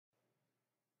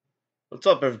What's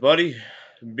up, everybody?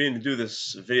 I've been to do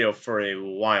this video for a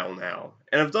while now,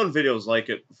 and I've done videos like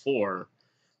it before,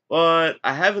 but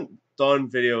I haven't done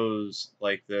videos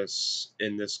like this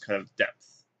in this kind of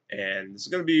depth. And this is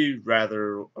going to be a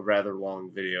rather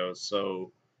long video,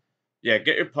 so yeah,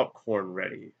 get your popcorn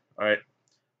ready. All right,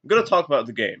 I'm going to talk about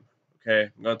the game. Okay,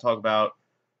 I'm going to talk about,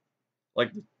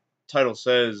 like the title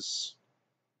says,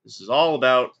 this is all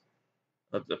about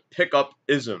the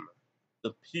pickup-ism,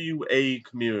 the PUA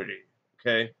community.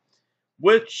 Okay,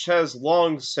 which has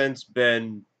long since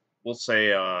been, we'll say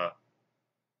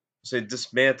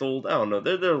dismantled. I don't know.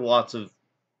 There are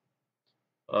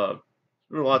uh,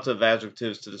 lots of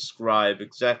adjectives to describe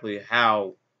exactly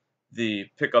how the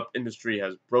pickup industry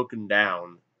has broken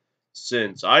down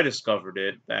since I discovered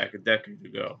it back a decade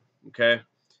ago. Okay,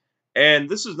 and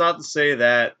this is not to say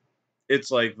that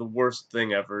it's like the worst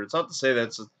thing ever. It's not to say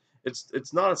that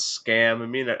it's not a scam. I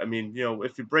mean,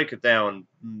 if you break it down,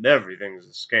 everything's a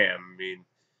scam. I mean,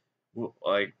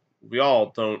 like we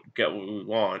all don't get what we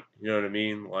want. You know what I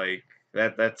mean? Like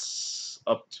that's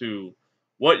up to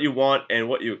what you want and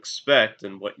what you expect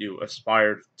and what you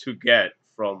aspire to get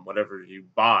from whatever you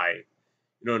buy.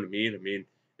 You know what I mean? I mean,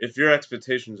 if your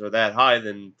expectations are that high,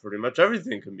 then pretty much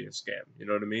everything can be a scam. You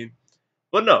know what I mean?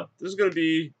 But no, this is going to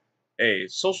be a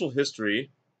social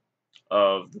history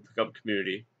of the pickup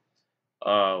community,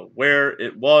 where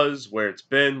it was, where it's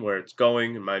been, where it's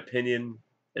going, in my opinion,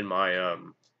 in my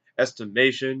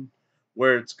estimation,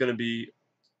 where it's gonna be,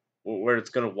 where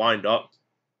it's gonna wind up,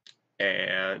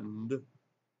 and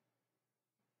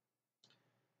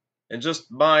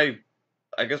just my,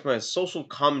 I guess my social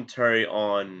commentary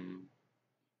on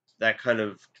that kind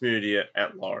of community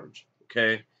at large.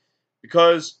 Okay,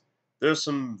 because there's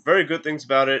some very good things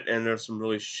about it, and there's some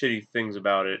really shitty things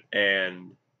about it,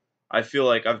 and I feel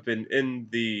like I've been in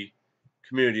the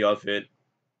community of it,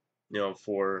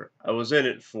 for I was in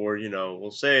it for,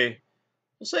 we'll say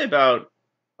about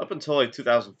up until like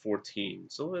 2014,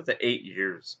 so like the 8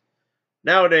 years.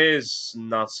 Nowadays,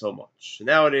 not so much.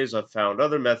 Nowadays, I've found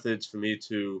other methods for me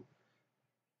to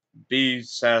be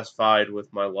satisfied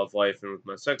with my love life and with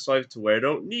my sex life to where I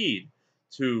don't need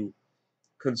to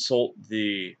consult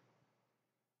the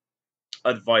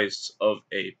advice of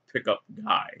a pickup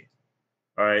guy.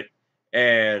 All right,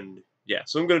 and yeah,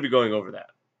 so I'm going to be going over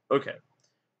that. Okay,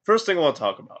 first thing I want to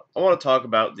talk about. I want to talk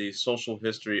about the social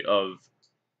history of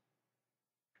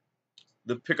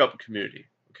the pickup community.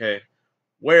 Okay,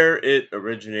 where it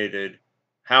originated,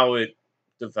 how it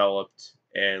developed,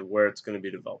 and where it's going to be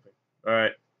developing. All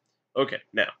right. Okay.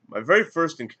 Now, my very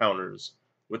first encounters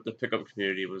with the pickup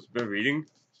community was by reading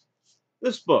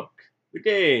this book, The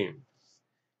Game.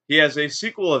 He has a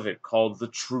sequel of it called The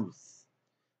Truth,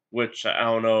 which I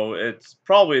don't know. It's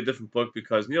probably a different book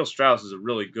because Neil Strauss is a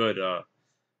really good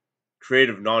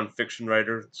creative nonfiction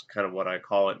writer. It's kind of what I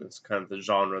call it. It's kind of the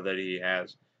genre that he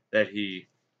has, that he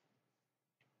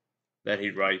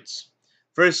writes.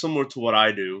 Very similar to what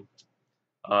I do.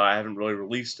 I haven't really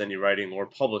released any writing or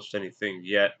published anything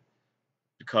yet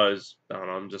because I don't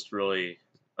know. I'm just really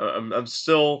I'm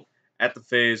still at the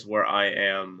phase where I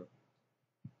am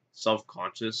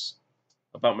self-conscious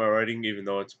about my writing, even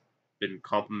though it's been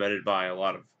complimented by a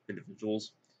lot of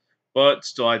individuals. But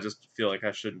still, I just feel like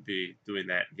I shouldn't be doing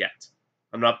that yet.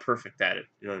 I'm not perfect at it.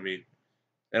 You know what I mean?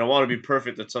 And I want to be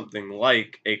perfect at something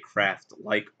like a craft,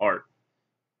 like art.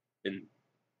 In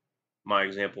my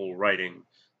example, writing.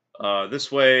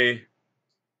 This way,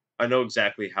 I know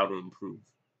exactly how to improve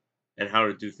and how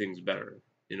to do things better,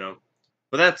 you know?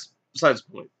 But that's besides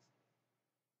the point.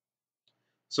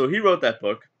 So he wrote that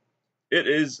book. It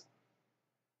is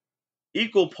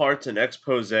equal parts an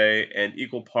expose and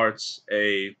equal parts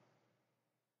a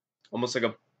almost like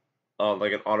an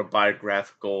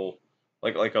autobiographical,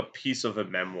 like a piece of a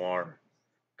memoir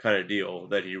kind of deal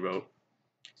that he wrote.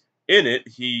 In it,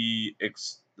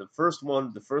 the first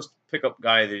pickup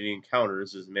guy that he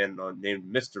encounters is a man named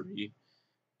Mystery.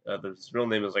 His real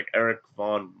name is like Eric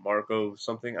Von Marco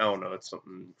something. I don't know. It's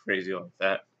something crazy like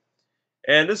that.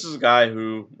 And this is a guy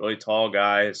who really tall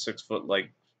guy, 6 foot,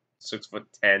 like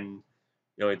 6'10".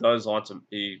 He does lots of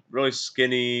he really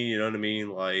skinny. You know what I mean?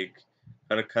 Like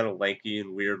kind of lanky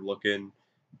and weird looking.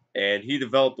 And he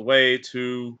developed a way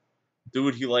to do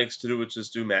what he likes to do, which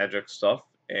is do magic stuff.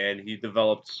 And he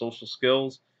developed social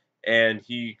skills. And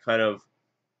he kind of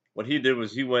what he did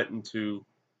was he went into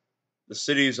the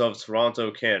cities of Toronto,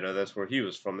 Canada. That's where he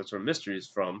was from. That's where Mystery is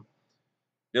from.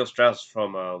 Neil Strauss is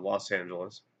from Los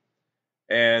Angeles.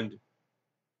 And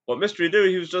what Mystery did,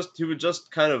 he would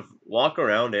just kind of walk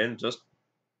around and just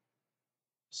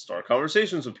start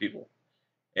conversations with people.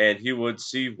 and he would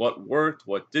see what worked,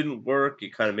 what didn't work. He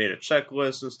kind of made a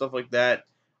checklist and stuff like that.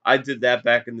 I did that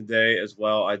back in the day as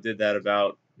well. I did that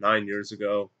about 9 years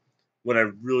ago when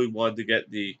I really wanted to get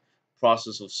the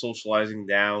process of socializing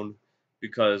down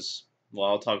because, well,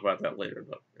 I'll talk about that later.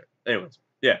 But anyways,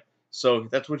 yeah. So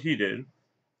that's what he did,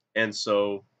 and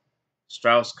so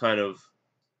Strauss kind of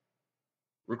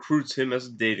recruits him as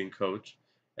a dating coach,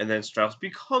 and then Strauss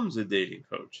becomes a dating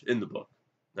coach in the book.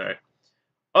 All right.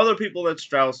 Other people that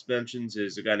Strauss mentions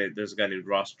is there's a guy named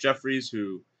Ross Jeffries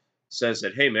who says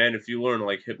that, hey man, if you learn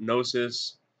like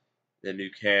hypnosis, then you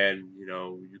can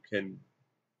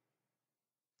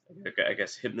I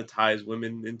guess hypnotize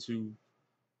women into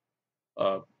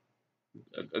uh,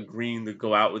 agreeing to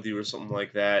go out with you or something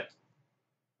like that.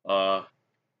 Uh,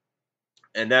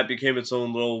 and that became its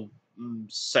own little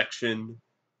section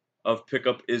of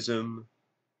pickupism.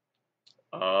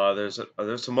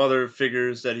 There's some other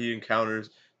figures that he encounters.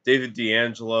 David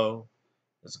D'Angelo,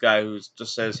 this guy who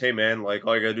just says, "Hey man, like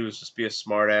all you gotta do is just be a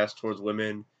smartass towards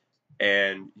women,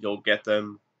 and you'll get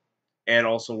them, and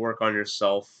also work on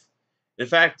yourself." In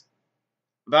fact,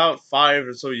 about 5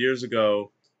 or so years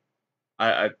ago,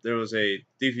 I there was a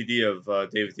DVD of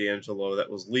David D'Angelo that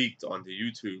was leaked onto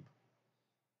YouTube,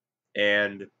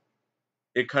 and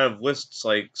it kind of lists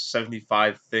like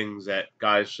 75 things that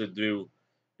guys should do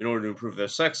in order to improve their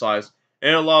sex lives.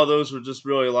 And a lot of those were just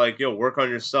really like, yo, work on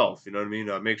yourself. You know what I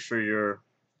mean? Make sure you're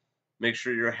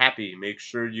happy. Make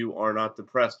sure you are not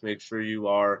depressed. Make sure you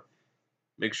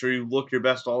look your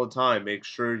best all the time. Make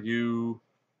sure you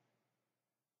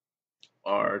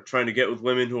are trying to get with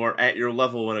women who are at your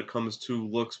level when it comes to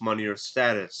looks, money, or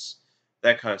status,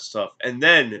 that kind of stuff. And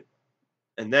then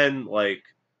like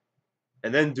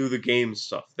and then do the game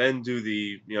stuff. Then do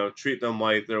the treat them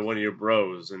like they're one of your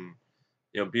bros, and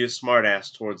be a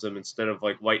smartass towards them instead of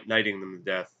like white knighting them to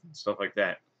death and stuff like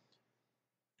that.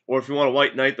 Or if you want to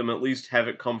white knight them, at least have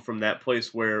it come from that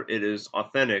place where it is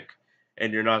authentic,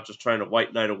 and you're not just trying to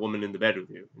white knight a woman in the bed with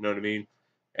you. You know what I mean?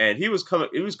 And he was coming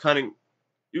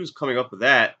up with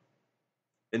that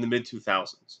in the mid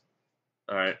 2000s.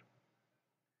 All right,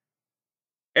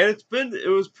 and it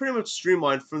was pretty much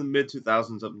streamlined from the mid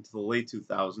 2000s up into the late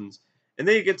 2000s, and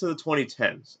then you get to the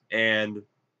 2010s, and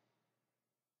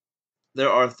there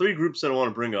are three groups that I want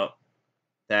to bring up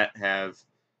that have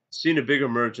seen a big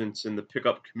emergence in the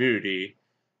pickup community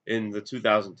in the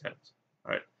 2010s.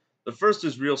 All right, the first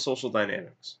is Real Social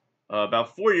Dynamics.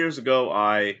 About 4 years ago,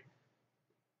 I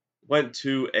went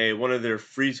to a one of their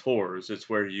free tours. It's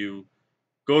where you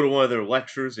go to one of their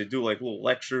lectures. They do like little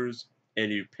lectures, and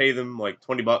you pay them like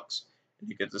 $20, and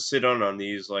you get to sit on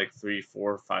these like 3,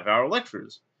 4, 5 hour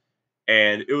lectures.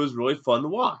 And it was really fun to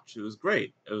watch. It was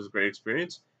great. It was a great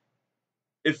experience.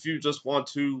 If you just want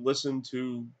to listen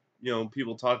to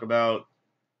people talk about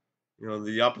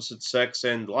the opposite sex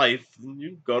and life, then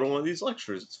you go to one of these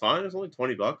lectures. It's fine. It's only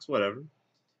 $20, whatever.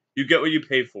 You get what you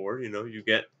pay for.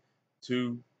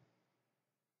 To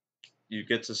you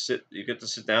get to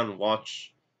sit down and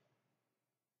watch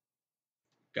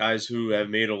guys who have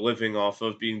made a living off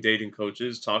of being dating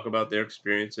coaches talk about their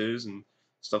experiences and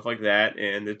stuff like that,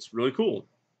 and it's really cool.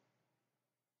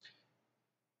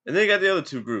 And then you got the other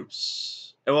two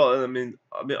groups. And well, I mean,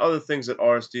 other things that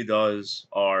RSD does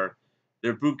are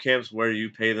their boot camps where you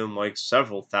pay them like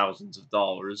several thousands of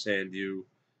dollars, and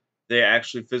they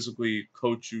actually physically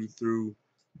coach you through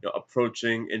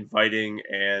approaching, inviting,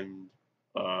 and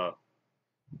uh,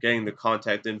 getting the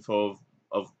contact info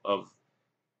of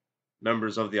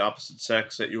members of the opposite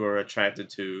sex that you are attracted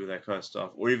to, that kind of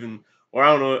stuff. Or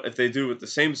I don't know if they do with the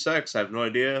same sex, I have no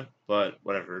idea, but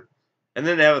whatever. And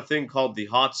then they have a thing called the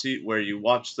hot seat where you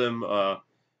watch them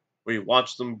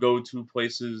go to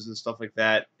places and stuff like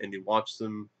that, and you watch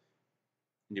them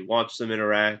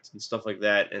interact and stuff like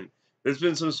that. And there's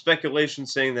been some speculation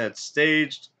saying that it's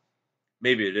staged.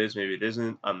 Maybe it is, maybe it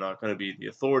isn't. I'm not going to be the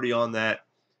authority on that.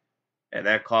 And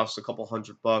that costs a couple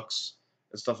 $100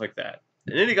 and stuff like that.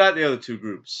 And then you got the other two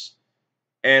groups.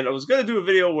 And I was gonna do a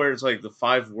video where it's like the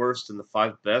 5 worst and the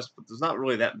 5 best, but there's not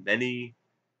really that many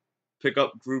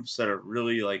pickup groups that are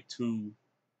really like too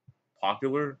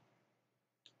popular.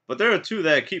 But there are two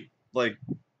that I keep like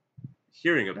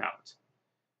hearing about.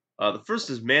 The first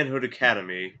is Manhood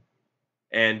Academy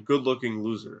and Good Looking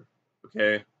Loser.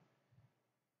 Okay,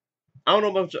 I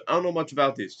don't know much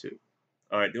about these two.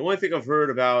 All right, the only thing I've heard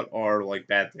about are like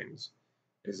bad things.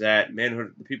 Is that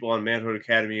the people on Manhood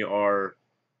Academy are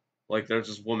like they're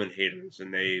just woman haters,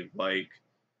 and they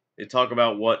talk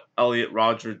about what Elliot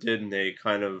Rodger did, and they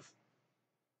kind of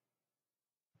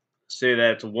say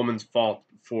that it's a woman's fault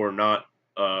for not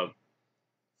uh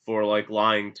for like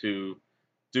lying to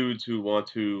dudes who want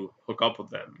to hook up with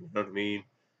them. You know what I mean?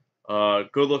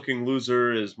 Good Looking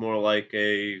Loser is more like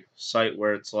a site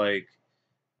where it's like,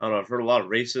 I don't know, I've heard a lot of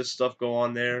racist stuff go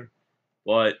on there,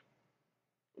 but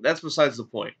that's besides the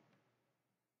point.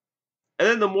 And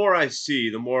then the more I see,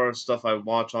 the more stuff I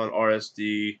watch on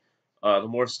RSD, the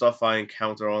more stuff I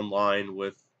encounter online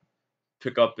with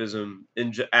pickupism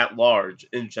at large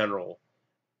in general.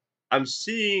 I'm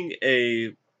seeing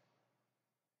a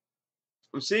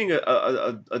I'm seeing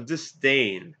a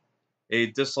disdain, a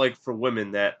dislike for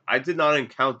women that I did not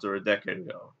encounter a decade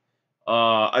ago.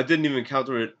 I didn't even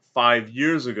encounter it 5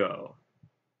 years ago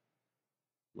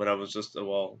when I was just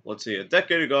well, let's see, a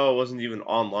decade ago I wasn't even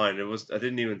online. I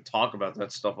didn't even talk about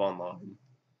that stuff online.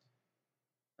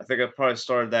 I think I probably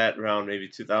started that around maybe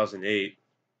 2008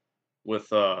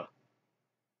 with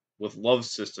love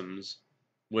systems,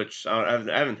 which I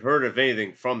haven't heard of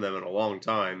anything from them in a long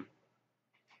time.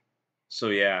 So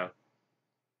yeah,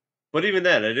 but even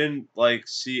then, I didn't like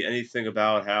see anything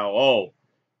about how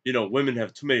women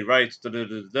have too many rights. Da da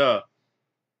da da.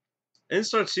 I didn't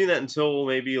start seeing that until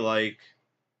maybe like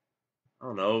I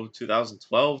don't know,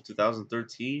 2012,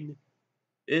 2013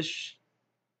 ish.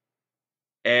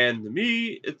 And to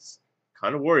me, it's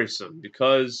kind of worrisome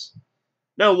because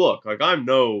now look, like I'm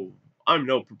no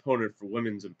proponent for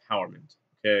women's empowerment.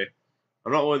 Okay,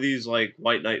 I'm not one of these like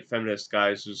white knight feminist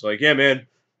guys who's like, yeah, man,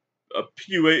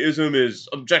 PUAism is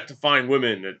objectifying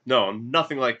women. No, I'm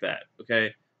nothing like that.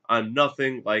 Okay, I'm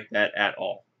nothing like that at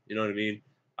all. You know what I mean?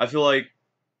 I feel like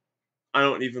I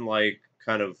don't even like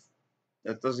kind of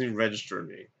that doesn't even register in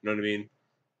me. You know what I mean?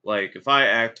 Like if I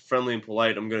act friendly and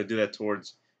polite, I'm gonna do that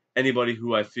towards anybody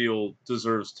who I feel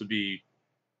deserves to be.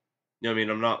 You know what I mean?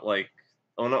 I'm not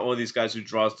one of these guys who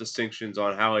draws distinctions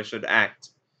on how I should act,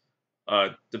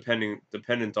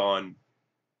 dependent on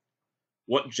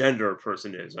what gender a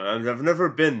person is. I've never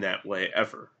been that way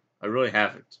ever. I really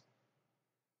haven't.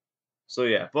 So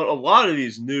yeah, but a lot of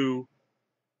these new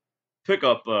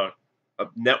pickup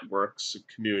networks,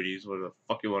 communities, whatever the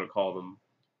fuck you want to call them,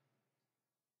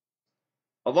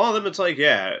 a lot of them it's like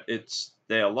yeah,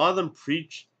 a lot of them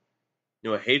preach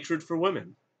hatred for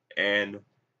women, and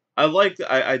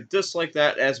I dislike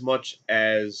that as much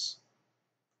as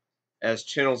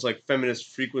channels like Feminist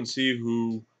Frequency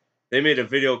who they made a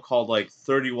video called like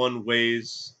 31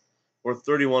 ways or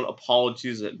 31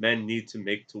 apologies that men need to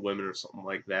make to women or something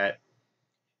like that.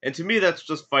 And to me, that's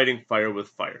just fighting fire with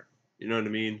fire. You know what I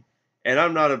mean? And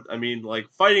I mean, like,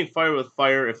 fighting fire with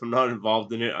fire, if I'm not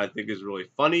involved in it, I think is really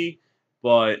funny.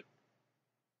 But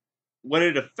when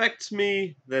it affects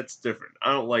me, that's different.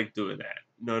 I don't like doing that.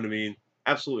 You know what I mean?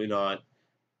 Absolutely not.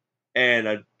 And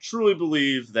I truly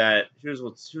believe that here's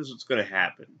what's going to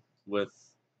happen with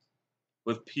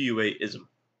PUAism.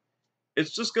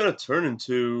 It's just going to turn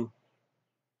into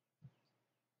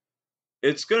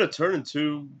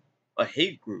a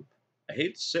hate group.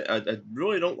 I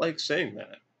really don't like saying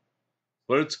that.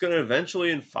 But it's going to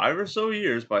eventually, in 5 or so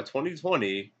years, by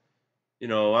 2020, I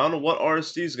don't know what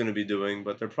RSD is going to be doing,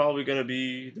 but they're probably going to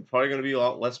be a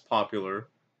lot less popular.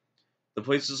 The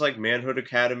places like Manhood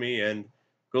Academy and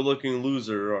Good Looking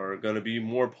Loser are going to be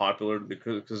more popular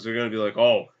because they're going to be like,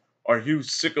 oh, are you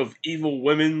sick of evil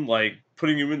women like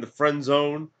putting you in the friend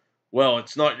zone? Well,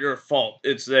 it's not your fault.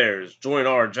 It's theirs. Join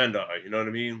our agenda. You know what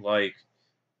I mean? Like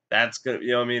that's gonna,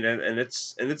 what I mean, and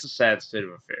it's a sad state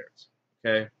of affairs.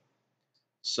 Okay.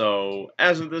 So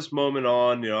as of this moment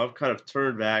on, I've kind of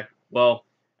turned back. Well,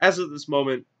 as of this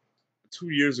moment, 2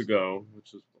 years ago,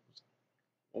 which was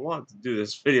I wanted to do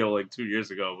this video like 2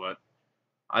 years ago, but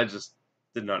I just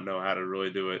did not know how to really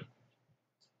do it.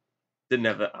 Didn't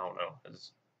have that. I don't know. I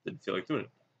just didn't feel like doing it.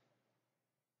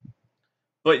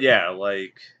 But yeah,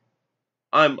 like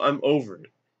I'm over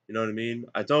it. You know what I mean?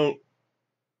 I don't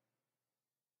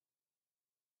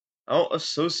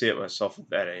associate myself with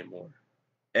that anymore.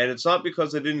 And it's not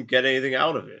because I didn't get anything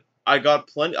out of it. I got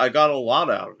a lot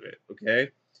out of it, okay?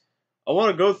 I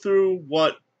want to go through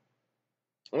what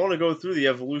I want to go through the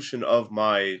evolution of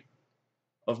my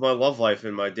love life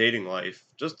and my dating life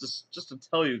just to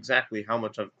tell you exactly how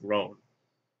much I've grown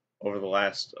over the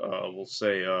last we'll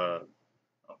say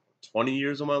 20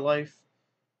 years of my life.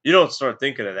 You don't start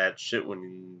thinking of that shit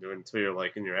until you're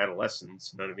like in your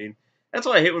adolescence, you know what I mean? That's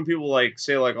why I hate when people like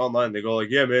say like online they go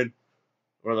like, "Yeah, man,"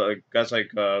 or like guys like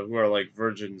who are like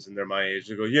virgins and they're my age.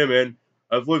 They go, "Yeah, man,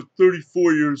 I've lived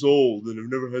 34 years old and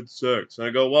I've never had sex." And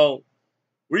I go, "Well,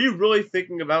 were you really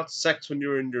thinking about sex when you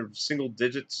were in your single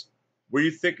digits? Were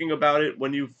you thinking about it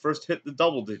when you first hit the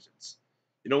double digits?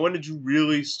 When did you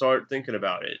really start thinking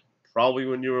about it? Probably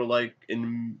when you were like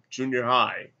in junior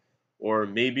high or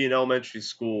maybe in elementary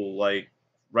school, like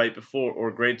right before,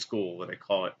 or grade school, what they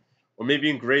call it, or maybe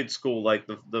in grade school, like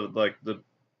the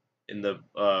in the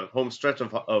home stretch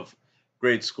of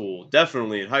grade school,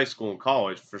 definitely in high school and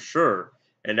college for sure,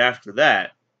 and after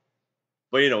that.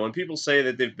 But when people say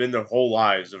that they've been their whole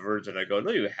lives a virgin, I go,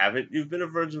 no, you haven't. You've been a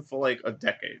virgin for like a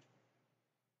decade,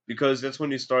 because that's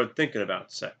when you started thinking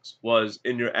about sex. Was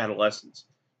in your adolescence.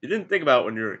 You didn't think about it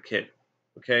when you were a kid,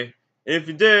 okay? And if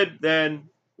you did, then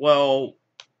well,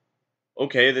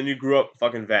 okay, then you grew up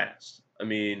fucking fast. I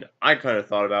mean, I kind of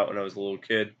thought about it when I was a little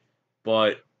kid,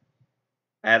 but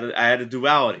I had a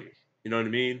duality. You know what I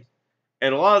mean?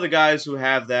 And a lot of the guys who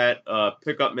have that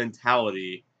pickup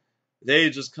mentality,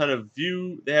 they just kind of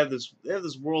view they have this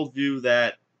worldview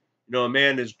that a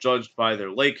man is judged by their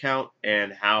lay count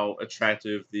and how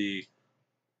attractive their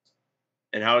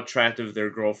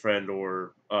girlfriend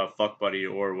or fuck buddy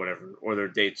or whatever or their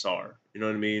dates are. You know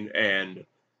what I mean? And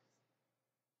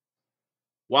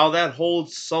while that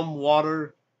holds some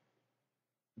water,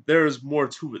 there is more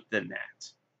to it than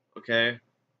that. Okay.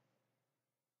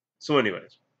 So,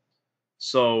 anyways,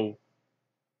 so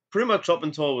pretty much up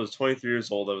until I was 23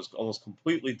 years old, I was almost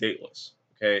completely dateless.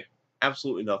 Okay,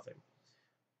 absolutely nothing.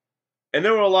 And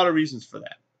there were a lot of reasons for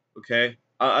that. Okay,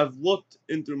 I've looked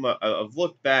I've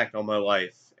looked back on my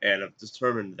life and I've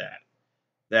determined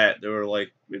that there were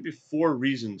like maybe four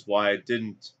reasons why I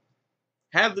didn't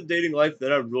have the dating life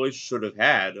that I really should have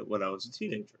had when I was a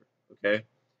teenager. Okay,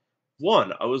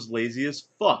 one, I was lazy as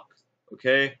fuck.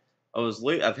 Okay,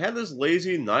 I've had this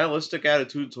lazy, nihilistic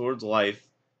attitude towards life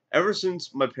ever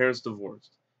since my parents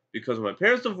divorced. Because when my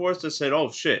parents divorced, I said, "Oh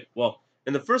shit." Well,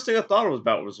 and the first thing I thought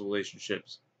about was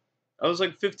relationships. I was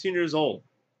like 15 years old,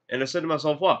 and I said to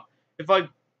myself, "Well, if I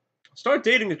start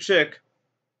dating a chick,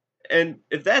 and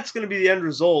if that's going to be the end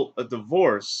result, a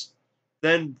divorce,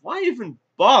 then why even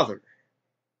bother?"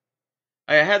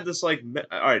 I had this like,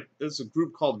 all right, there's a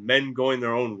group called Men Going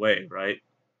Their Own Way, right?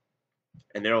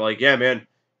 And they're like, "Yeah, man,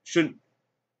 shouldn't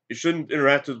you shouldn't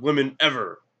interact with women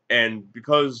ever, and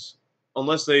because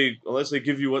unless they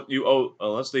give you what you owe,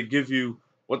 unless they give you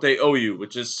what they owe you,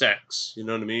 which is sex." You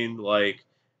know what I mean? Like,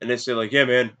 and they say like, "Yeah,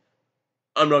 man,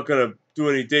 I'm not gonna do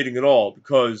any dating at all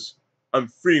because I'm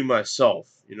freeing myself."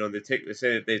 They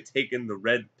say that they've taken the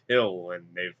red pill and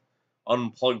they've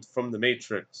unplugged from the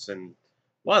matrix. And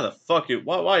why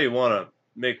you want to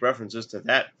make references to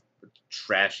that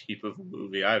trash heap of a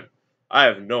movie? I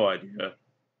have no idea.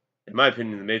 In my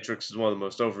opinion, The Matrix is one of the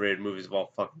most overrated movies of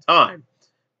all fucking time.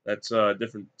 That's a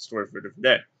different story for a different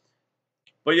day.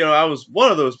 But I was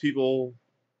one of those people,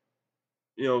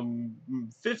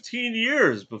 15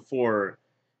 years before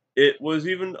it was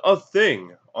even a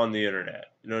thing on the internet.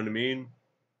 You know what I mean?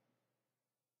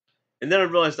 And then I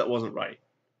realized that wasn't right.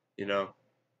 You know.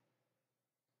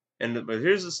 But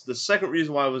here's the second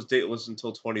reason why I was dateless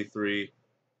until 23.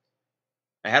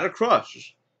 I had a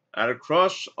crush. I had a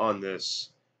crush on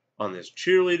this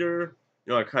cheerleader.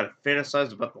 I kind of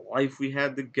fantasized about the life we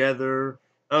had together.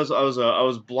 I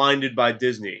was blinded by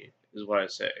Disney, is what I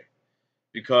say,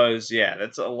 because yeah,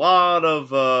 that's a lot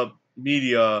of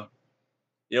media.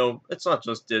 It's not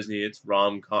just Disney; it's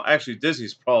rom com. Actually,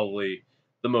 Disney's probably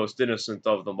the most innocent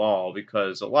of them all,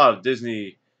 because a lot of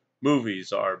Disney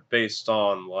movies are based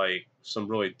on like some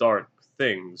really dark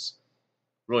things,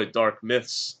 really dark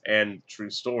myths and true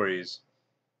stories.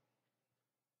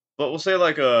 But we'll say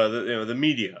like the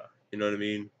media. You know what I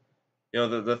mean?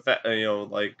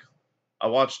 Like I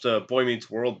watched Boy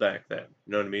Meets World back then.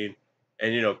 You know what I mean?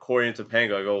 And Corey and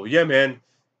Topanga. I go, yeah, man.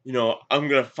 I'm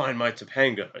gonna find my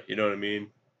Topanga. You know what I mean?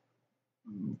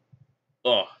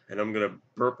 Oh, and I'm gonna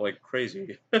burp like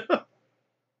crazy.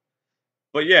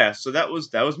 But yeah, so that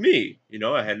was me.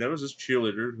 There was this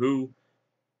cheerleader who,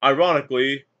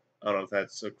 ironically, I don't know if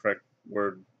that's the correct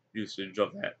word usage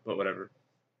of that, but whatever.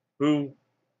 Who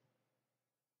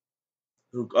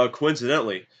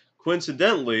coincidentally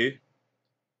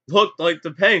looked like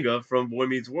Topanga from Boy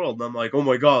Meets World, and I'm like, oh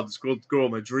my god, this girl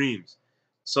of my dreams.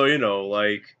 So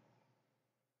like,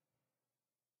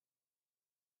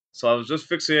 so I was just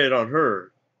fixated on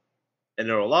her, and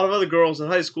there were a lot of other girls in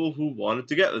high school who wanted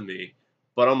to get with me,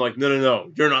 but I'm like, no, no,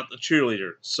 no, you're not the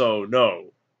cheerleader, so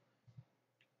no.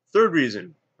 Third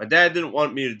reason, my dad didn't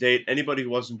want me to date anybody who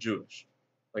wasn't Jewish.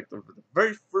 Like the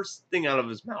very first thing out of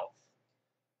his mouth.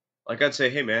 Like I'd say,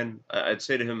 hey man, I'd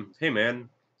say to him, hey man,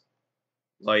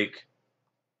 like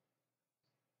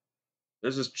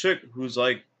there's this chick who's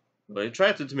like really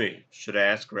attracted to me. Should I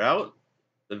ask her out?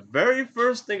 The very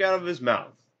first thing out of his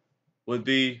mouth would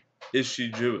be, is she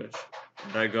Jewish?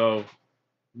 And I go,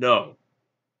 no.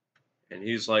 And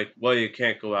he's like, well, you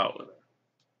can't go out with her.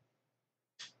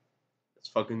 It's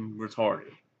fucking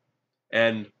retarded.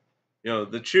 And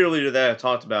The cheerleader that I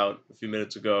talked about a few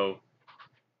minutes ago,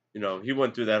 he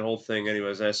went through that whole thing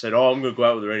anyways. And I said, "Oh, I'm gonna go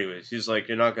out with her anyways." He's like,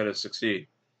 "You're not gonna succeed."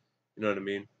 You know what I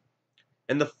mean?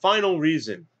 And the final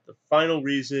reason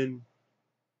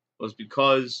was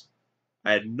because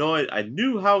I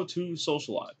knew how to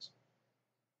socialize.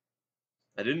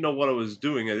 I didn't know what I was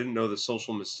doing. I didn't know the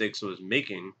social mistakes I was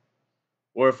making,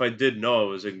 or if I did know, I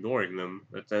was ignoring them.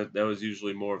 That was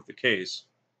usually more of the case.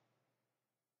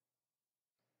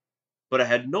 But I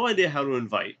had no idea how to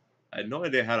invite. I had no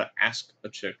idea how to ask a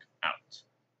chick out.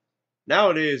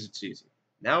 Nowadays, it's easy.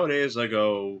 Nowadays, I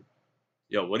go,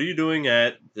 "Yo, what are you doing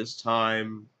at this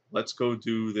time? Let's go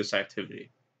do this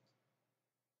activity."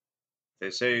 If they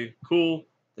say cool,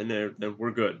 then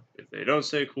we're good. If they don't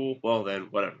say cool, well then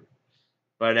whatever.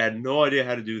 But I had no idea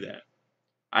how to do that.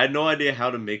 I had no idea how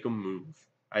to make them move.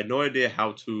 I had no idea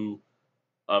how to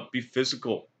be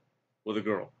physical with a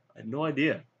girl. I had no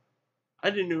idea. I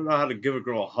didn't even know how to give a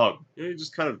girl a hug. You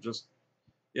just kind of just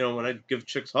when I give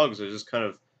chicks hugs, I just kind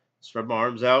of spread my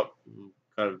arms out and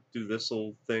kind of do this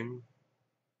little thing,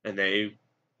 and they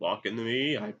walk into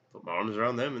me. I put my arms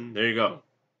around them, and there you go.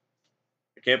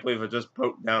 I can't believe I just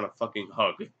broke down a fucking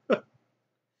hug.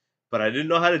 But I didn't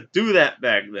know how to do that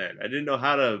back then. I didn't know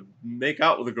how to make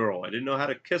out with a girl. I didn't know how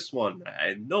to kiss one. I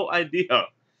had no idea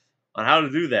on how to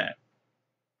do that.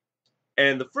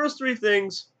 And the first three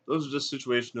things, those are just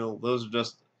situational. Those are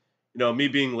just, me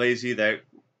being lazy. That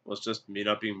was just me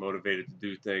not being motivated to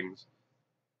do things.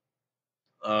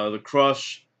 The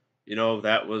crush,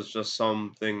 that was just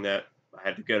something that I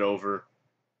had to get over.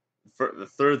 The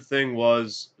third thing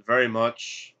was very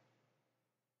much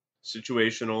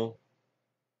situational.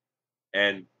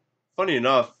 And funny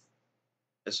enough,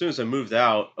 as soon as I moved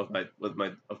out of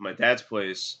my dad's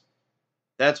place,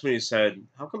 that's when he said,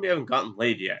 "How come you haven't gotten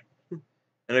laid yet?"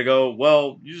 And I go,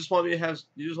 "Well, you just want me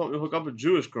to hook up with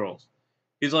Jewish girls."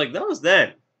 He's like, "That was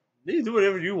then. You do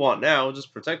whatever you want now.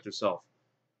 Just protect yourself."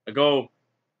 I go,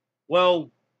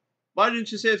 "Well, why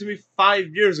didn't you say it to me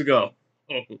 5 years ago?"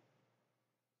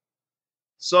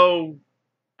 So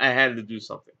I had to do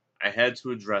something. I had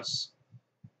to address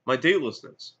my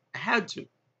datelessness. I had to,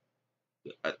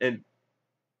 and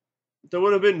there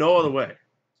would have been no other way.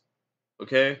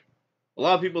 Okay. A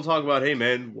lot of people talk about, "Hey,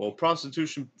 man, well,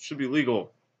 prostitution should be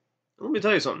legal." Let me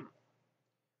tell you something.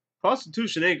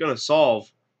 Prostitution ain't gonna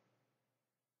solve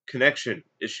connection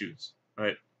issues,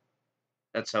 right?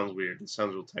 That sounds weird. It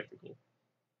sounds real technical.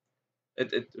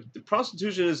 The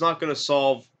prostitution is not gonna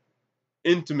solve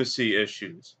intimacy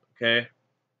issues. Okay,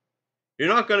 you're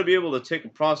not gonna be able to take a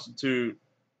prostitute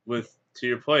with to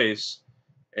your place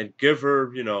and give her,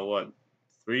 what,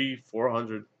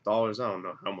 $300-400. I don't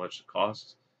know how much it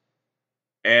costs,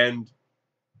 and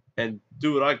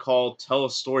do what I call tell a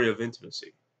story of intimacy.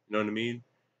 You know what I mean?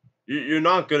 You're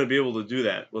not gonna be able to do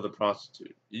that with a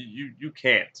prostitute. You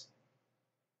can't.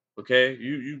 Okay,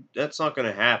 you that's not going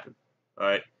to happen. All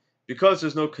right, because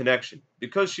there's no connection.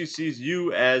 Because she sees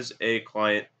you as a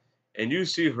client, and you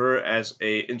see her as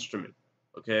a instrument.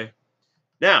 Okay.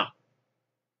 Now,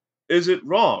 is it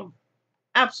wrong?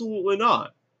 Absolutely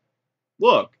not.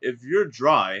 Look, if you're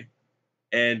dry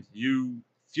and you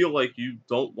feel like you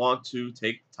don't want to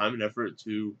take time and effort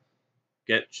to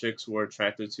get chicks who are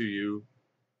attracted to you,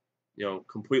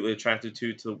 completely attracted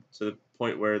to the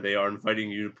point where they are inviting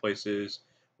you to places,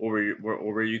 or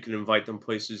where you can invite them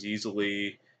places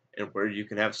easily, and where you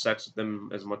can have sex with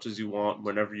them as much as you want,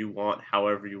 whenever you want,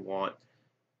 however you want.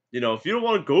 If you don't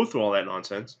want to go through all that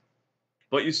nonsense,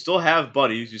 but you still have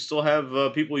buddies, you still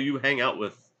have people you hang out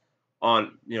with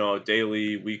on a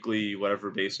daily, weekly,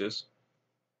 whatever basis,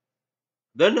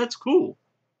 then that's cool.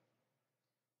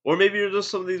 Or maybe you're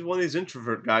just one of these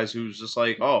introvert guys who's just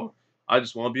like, "Oh, I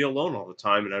just want to be alone all the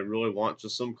time, and I really want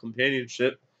just some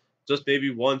companionship, just maybe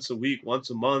once a week, once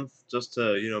a month, just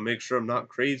to make sure I'm not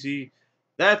crazy."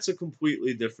 That's a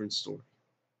completely different story.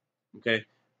 Okay,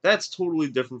 that's totally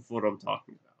different from what I'm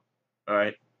talking about. All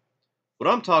right, what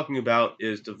I'm talking about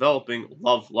is developing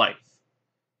love life.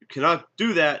 You cannot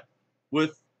do that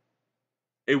with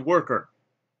a worker.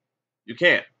 You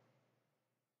can't.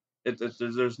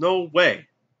 There's no way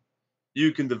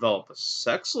you can develop a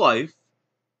sex life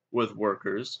with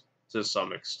workers to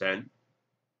some extent.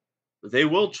 They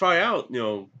will try out,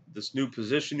 this new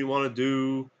position you want to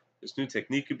do, this new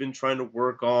technique you've been trying to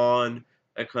work on,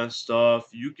 that kind of stuff.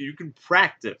 You can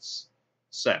practice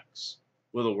sex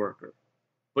with a worker,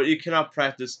 but you cannot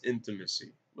practice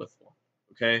intimacy with one.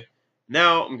 Okay.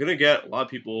 Now I'm gonna get a lot of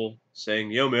people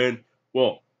saying, "Yo, man,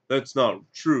 well, that's not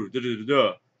true." Da da da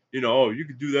da. Oh, you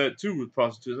could do that too with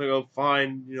prostitutes. I go,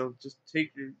 fine. Just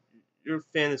take your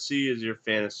fantasy as your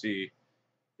fantasy.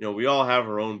 we all have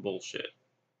our own bullshit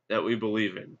that we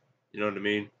believe in. You know what I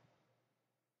mean?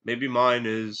 Maybe mine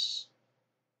is,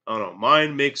 I don't know,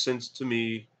 mine makes sense to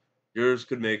me. Yours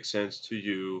could make sense to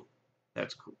you.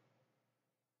 That's cool.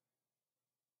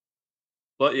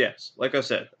 But yes, like I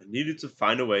said, I needed to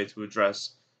find a way to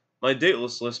address my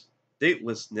datelessness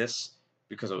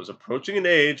because I was approaching an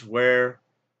age where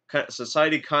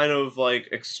society kind of like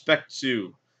expects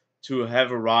you to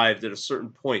have arrived at a certain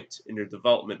point in your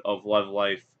development of love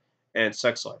life and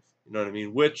sex life. You know what I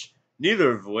mean? Which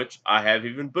neither of which I have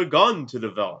even begun to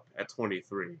develop at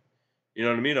 23. You know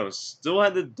what I mean? I was still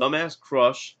had the dumbass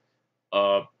crush.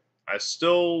 Uh, I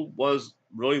still was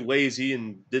really lazy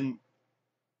and didn't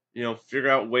figure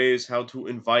out ways how to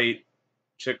invite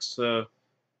chicks to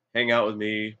hang out with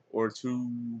me or to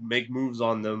make moves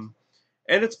on them.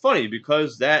 And it's funny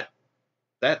because that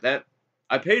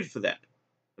I paid for that.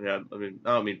 I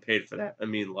don't mean paid for that. I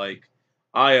mean like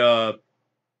I uh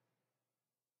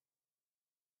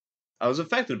I was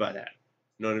affected by that.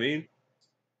 You know what I mean?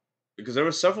 Because there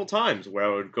were several times where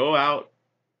I would go out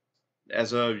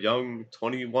as a young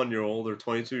 21-year-old or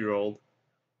 22-year-old.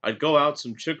 I'd go out,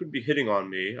 some chick would be hitting on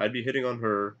me, I'd be hitting on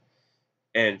her,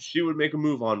 and she would make a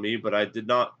move on me, but I did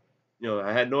not,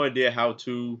 I had no idea how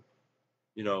to,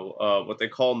 what they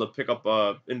call in the pickup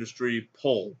industry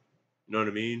pull. You know what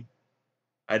I mean?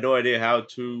 I had no idea how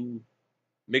to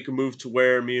make a move to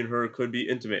where me and her could be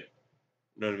intimate.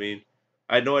 You know what I mean?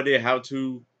 I had no idea how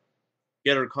to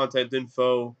get her contact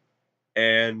info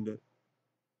and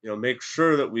make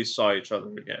sure that we saw each other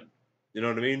again. You know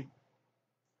what I mean?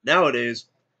 Nowadays,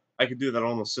 I can do that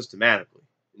almost systematically.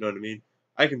 You know what I mean?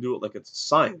 I can do it like it's a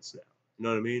science now. You know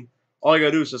what I mean? All I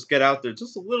gotta do is just get out there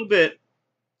just a little bit,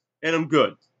 and I'm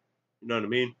good. You know what I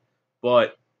mean?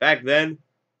 But back then,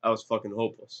 I was fucking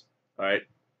hopeless. All right,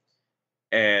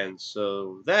 and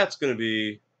so that's gonna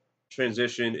be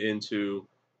transition into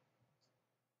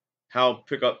how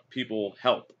pickup people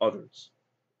help others.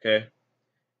 Okay,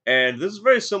 and this is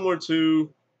very similar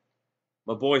to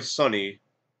my boy Sonny.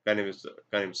 Guy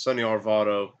named Sonny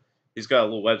Arvado. He's got a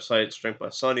little website, Strength by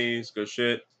Sonny. It's good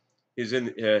shit. He's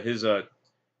in his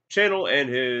channel and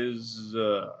his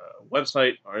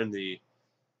website are in the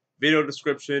video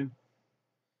description.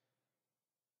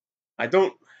 I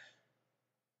don't,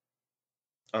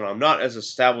 I don't know, I'm not as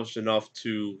established enough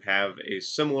to have a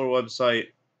similar website.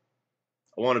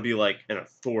 I want to be like an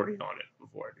authority on it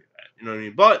before I do that. You know what I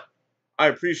mean? But I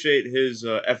appreciate his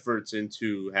efforts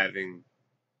into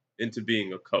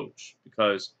being a coach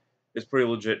because it's pretty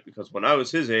legit. Because when I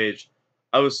was his age,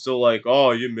 I was still like,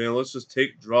 oh, you man, let's just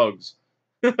take drugs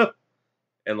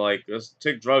and like let's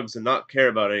take drugs and not care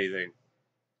about anything.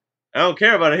 I don't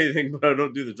care about anything, but I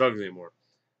don't do the drugs anymore.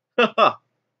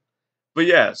 But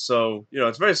yeah, so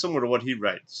it's very similar to what he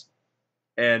writes.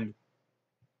 And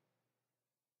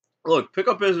look,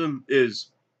 pickupism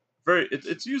is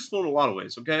it's useful in a lot of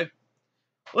ways. Okay,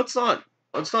 let's not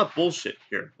let's not bullshit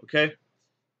here. Okay,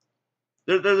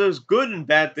 there's good and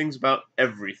bad things about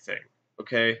everything.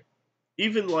 Okay,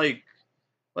 even like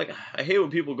I hate when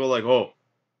people go like, oh,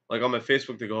 like on my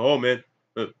Facebook they go, oh man,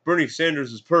 Bernie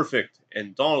Sanders is perfect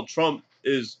and Donald Trump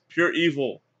is pure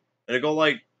evil, and I go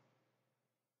like,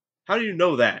 how do you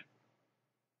know that?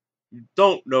 You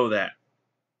don't know that,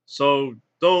 so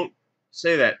don't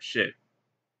say that shit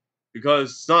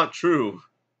because it's not true.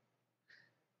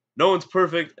 No one's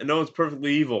perfect and no one's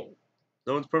perfectly evil.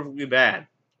 No one's perfectly bad.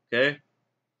 Okay?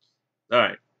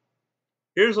 Alright.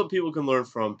 Here's what people can learn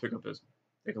from pickupism.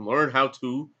 They can learn how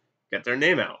to get their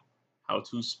name out, how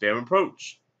to spam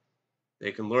approach.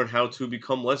 They can learn how to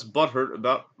become less butthurt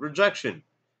about rejection.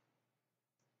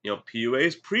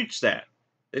 PUAs preach that.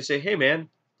 They say, hey man,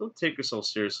 don't take yourself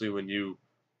seriously when you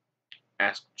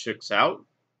ask chicks out.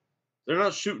 They're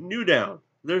not shooting you down.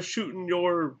 They're shooting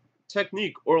your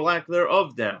technique or lack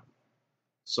thereof down.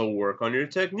 So work on your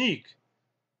technique.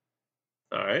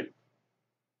 Alright?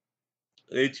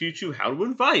 They teach you how to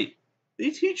invite.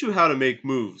 They teach you how to make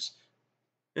moves.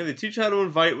 And they teach you how to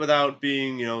invite without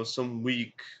being,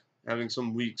 having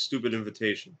some weak, stupid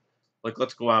invitation. Like,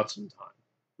 let's go out sometime.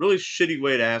 Really shitty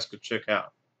way to ask a chick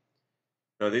out.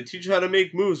 They teach you how to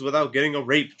make moves without getting a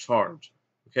rape charge.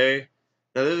 Okay?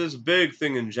 Now, there's a big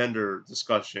thing in gender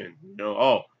discussion.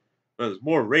 There's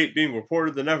more rape being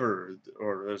reported than ever,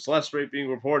 or there's less rape being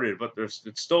reported, but it's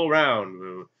still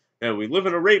around. And we live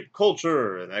in a rape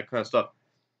culture, and that kind of stuff.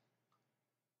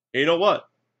 And you know what?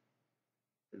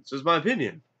 This is my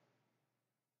opinion.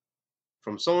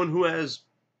 From someone who has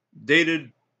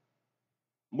dated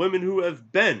women who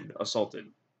have been assaulted.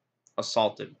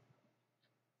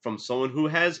 From someone who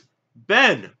has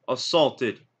been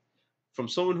assaulted. from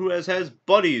someone who has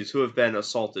buddies who have been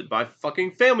assaulted by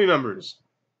fucking family members.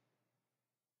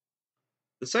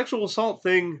 The sexual assault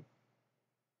thing,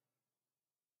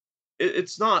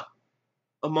 it's not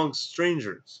amongst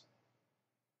strangers,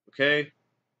 okay?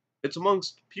 It's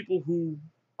amongst people who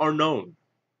are known,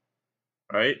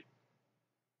 right?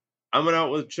 I went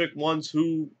out with a chick once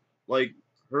who, like,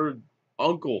 her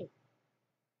uncle,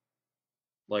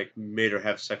 like, made her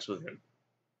have sex with him,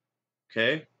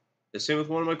 okay? The same with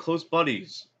one of my close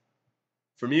buddies.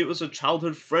 For me, it was a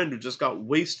childhood friend who just got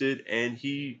wasted and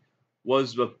he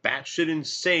was a batshit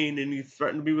insane and he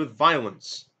threatened me with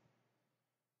violence.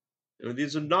 You know,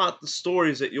 these are not the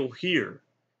stories that you'll hear.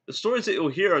 The stories that you'll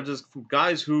hear are just from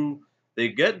guys who they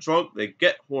get drunk, they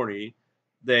get horny,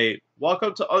 they walk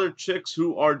up to other chicks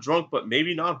who are drunk but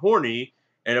maybe not horny,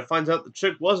 and it finds out the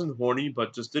chick wasn't horny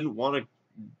but just didn't want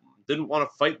to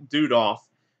fight the dude off.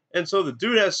 And so the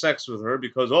dude has sex with her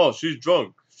because oh she's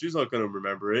drunk. She's not gonna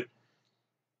remember it.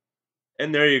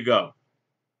 And there you go.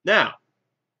 Now,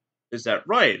 is that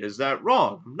right? Is that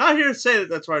wrong? I'm not here to say that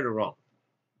that's right or wrong.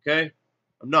 Okay?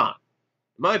 I'm not.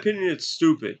 In my opinion, it's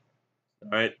stupid. All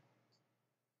right.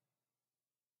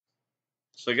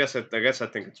 So I guess I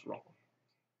think it's wrong.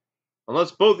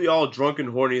 Unless both of y'all are drunk and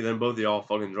horny, then both of y'all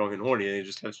fucking drunk and horny, and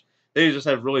they just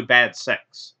have really bad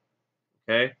sex.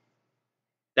 Okay?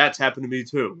 That's happened to me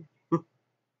too.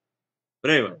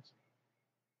 But anyways.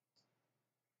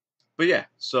 But yeah,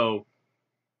 so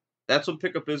that's what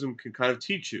pickupism can kind of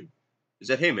teach you. Is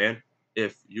that hey man,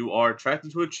 if you are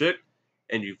attracted to a chick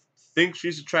and you think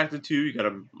she's attracted to you, you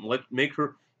gotta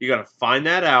you gotta find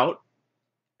that out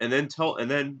and then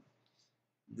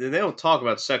then they don't talk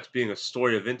about sex being a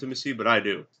story of intimacy, but I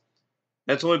do.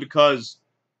 That's only because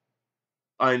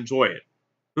I enjoy it.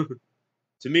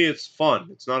 To me, it's fun.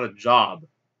 It's not a job.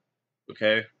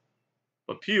 Okay?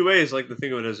 But PUAs like to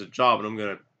think of it as a job, and I'm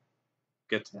going to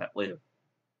get to that later.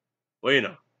 Well, you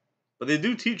know. But they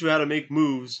do teach you how to make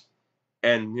moves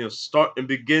and, start and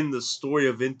begin the story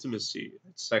of intimacy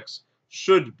that sex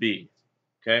should be.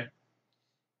 Okay?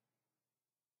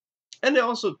 And they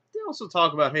also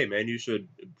talk about, hey man, you should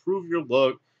improve your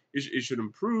look. You should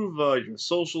improve your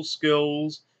social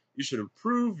skills. You should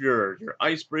improve your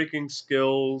ice breaking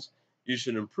skills. You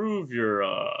should improve your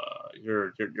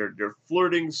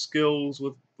flirting skills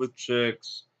with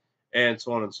chicks, and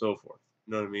so on and so forth.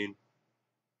 You know what I mean?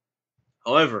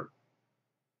 However,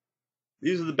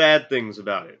 these are the bad things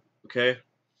about it. Okay,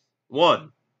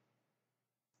 one,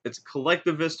 it's a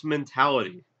collectivist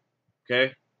mentality.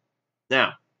 Okay,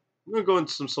 now I'm gonna go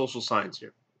into some social science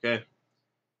here. Okay.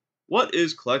 What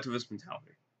is collectivist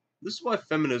mentality? This is why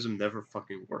feminism never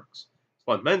fucking works. It's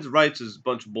why men's rights is a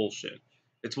bunch of bullshit.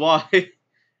 It's why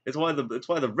it's why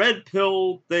the red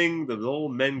pill thing, the whole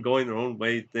men going their own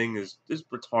way thing is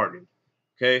retarded.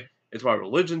 Okay? It's why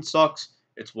religion sucks.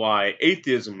 It's why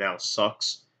atheism now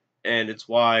sucks. And it's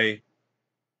why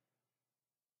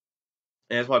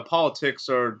politics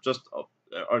are just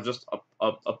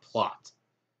a plot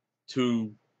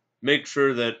to make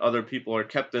sure that other people are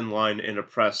kept in line and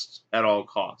oppressed at all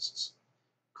costs.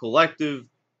 Collective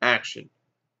action.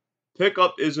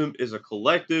 Pickupism is a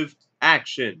collective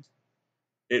action.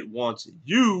 It wants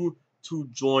you to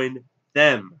join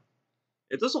them.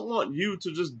 It doesn't want you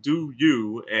to just do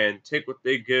you and take what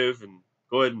they give and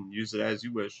go ahead and use it as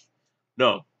you wish.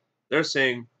 No, they're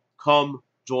saying, come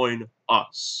join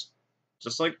us.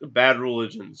 Just like the Bad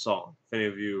Religion song. If any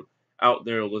of you out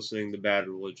there listening to Bad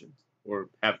Religion or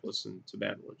have listened to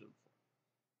Bad Religion.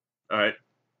 Alright.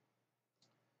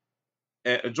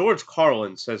 George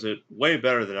Carlin says it way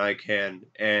better than I can,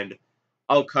 and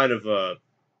I'll kind of,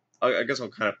 I guess I'll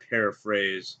kind of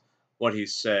paraphrase what he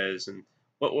says. And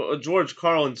what George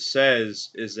Carlin says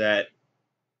is that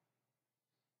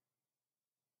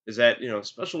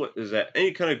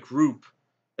any kind of group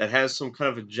that has some kind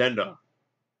of agenda,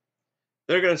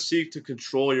 they're going to seek to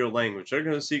control your language. They're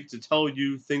going to seek to tell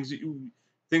you things that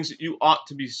you ought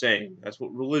to be saying. That's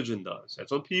what religion does.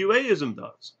 That's what PUAism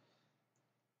does.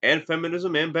 And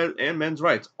feminism and men's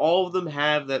rights. All of them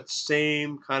have that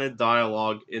same kind of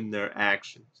dialogue in their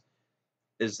actions.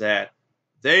 Is that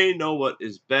they know what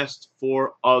is best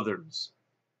for others.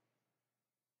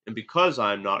 And because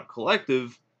I'm not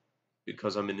collective,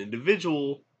 because I'm an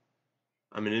individual,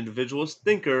 I'm an individualist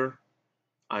thinker,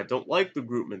 I don't like the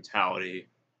group mentality.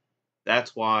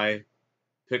 That's why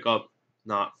pickup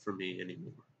not for me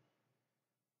anymore.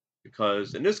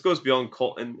 Because, and this goes beyond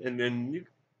cult, and you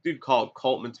do call it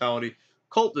cult mentality.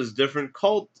 Cult is different.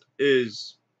 Cult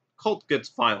gets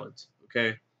violent.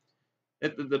 Okay,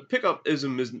 the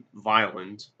pickupism isn't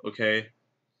violent. Okay,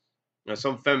 now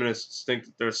some feminists think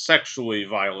that they're sexually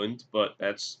violent, but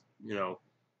that's you know,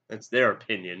 that's their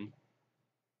opinion.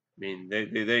 I mean, I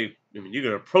mean, you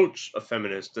can approach a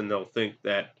feminist and they'll think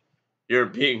that you're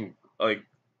being like,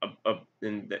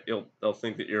 and that they'll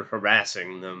think that you're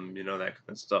harassing them, that kind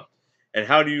of stuff. And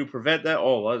how do you prevent that?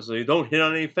 Oh, well, so you don't hit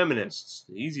on any feminists.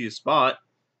 The easiest spot.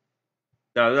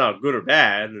 Now, they're not good or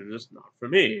bad. They're just not for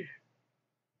me.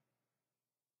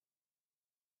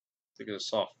 Think of a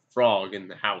soft frog in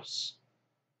the house.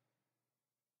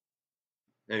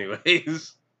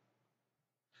 Anyways,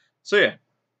 so yeah.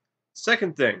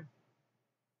 Second thing,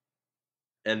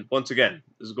 and once again,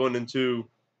 this is going into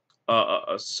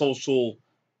a social,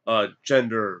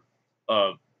 gender,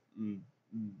 uh,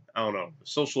 I don't know,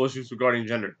 social issues regarding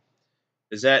gender,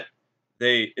 is that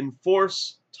they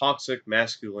enforce toxic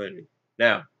masculinity.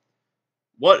 Now,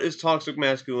 what is toxic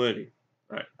masculinity?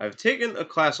 All right, I've taken a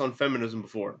class on feminism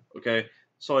before, okay?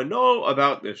 So I know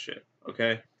about this shit,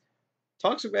 okay?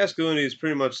 Toxic masculinity is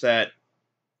pretty much that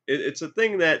it's a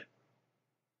thing that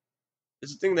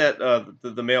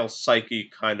the male psyche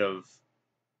kind of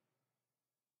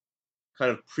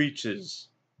preaches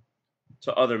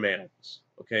to other males.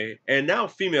 Okay, and now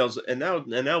females and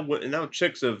now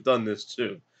chicks have done this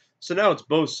too. So now it's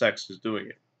both sexes doing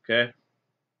it. Okay,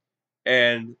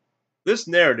 and this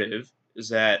narrative is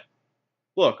that,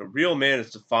 look, a real man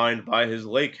is defined by his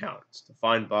laycount. It's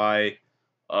defined by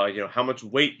how much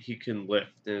weight he can lift.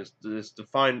 And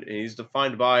he's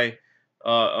defined by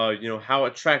how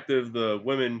attractive the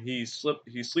women he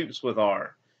sleeps with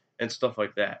are, and stuff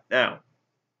like that. Now,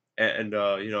 and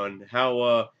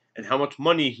how much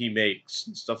money he makes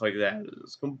and stuff like that.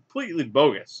 It's completely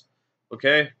bogus.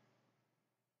 Okay,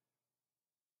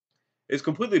 it's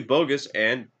completely bogus,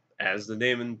 and as the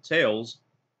name entails,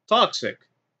 toxic.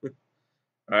 All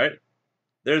right,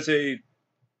 there's a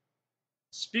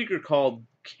speaker called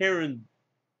Karen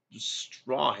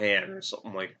Straughan or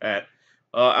something like that.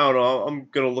 I don't know. I'm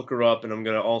gonna look her up, and I'm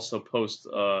gonna also post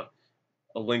a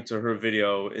link to her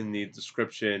video in the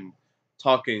description,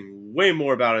 talking way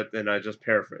more about it than I just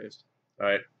paraphrased. All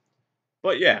right,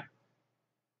 but yeah,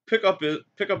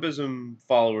 pickupism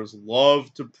followers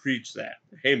love to preach that.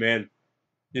 Hey man,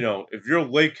 if your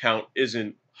leg count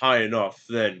isn't high enough,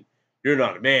 then you're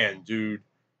not a man, dude.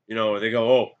 They go,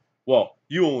 oh, well,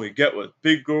 you only get with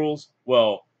big girls.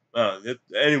 Well,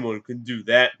 anyone can do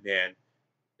that, man.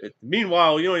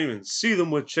 Meanwhile, you don't even see them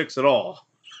with chicks at all.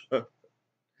 See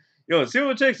them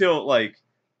with chicks, they don't like.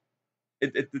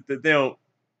 They don't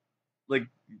like.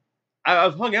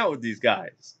 I've hung out with these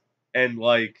guys, and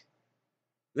like,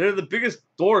 they're the biggest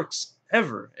dorks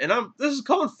ever. And this is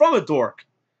coming from a dork,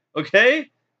 okay?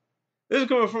 This is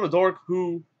coming from a dork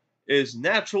who is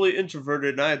naturally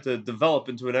introverted, and I had to develop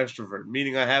into an extrovert,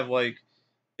 meaning I have like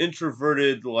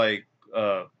introverted like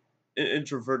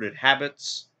introverted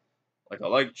habits. Like I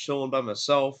like chilling by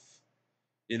myself.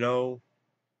 You know,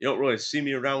 you don't really see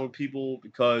me around with people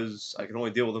because I can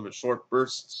only deal with them in short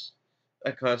bursts,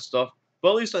 that kind of stuff. But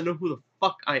at least I know who the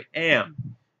fuck I am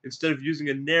instead of using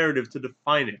a narrative to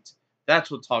define it. That's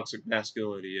what toxic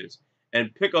masculinity is.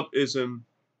 And pickupism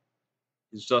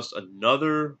is just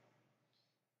another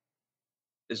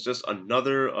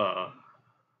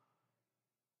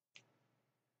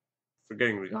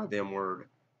forgetting the goddamn word.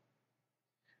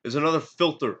 Is another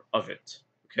filter of it.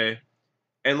 Okay?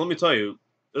 And let me tell you,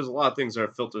 there's a lot of things that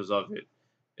are filters of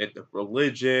it.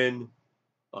 Religion,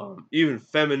 even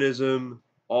feminism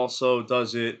also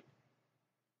does it,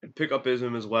 and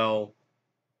pickupism as well.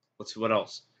 Let's see what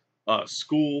else.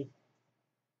 School,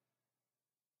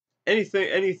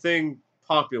 anything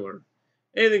popular,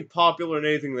 and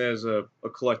anything that is a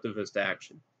collectivist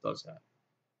action does that.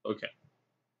 Okay,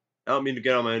 I don't mean to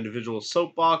get on my individual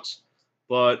soapbox,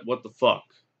 but what the fuck,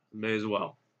 may as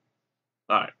well.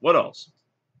 All right, what else?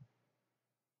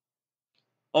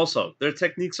 Also, their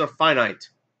techniques are finite.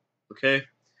 Okay,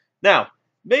 now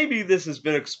maybe this has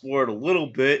been explored a little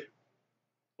bit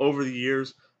over the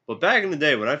years, but back in the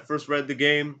day when I first read the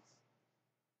game,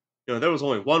 there was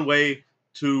only one way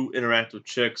to interact with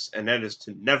chicks, and that is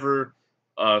to never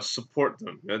support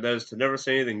them. And that is to never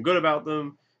say anything good about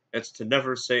them. It's to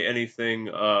never say anything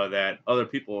that other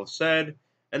people have said,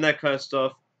 and that kind of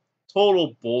stuff.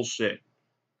 Total bullshit.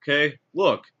 Okay,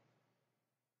 look,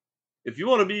 if you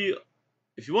want to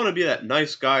be that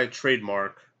nice guy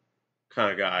trademark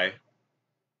kind of guy,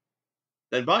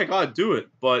 then by God do it.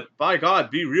 But by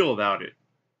God, be real about it.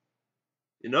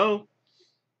 You know,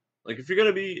 like if you're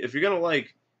gonna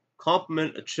like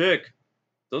compliment a chick,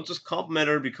 don't just compliment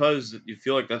her because you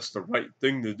feel like that's the right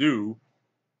thing to do.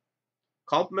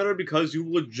 Compliment her because you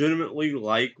legitimately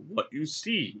like what you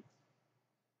see.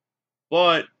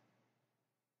 But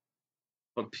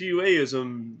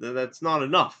PUAism, that's not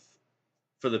enough.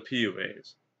 for the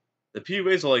PUAs. The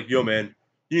PUAs are like, yo, man,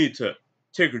 you need to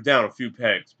take her down a few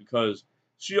pegs because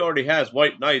she already has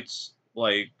white knights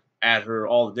like at her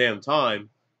all the damn time.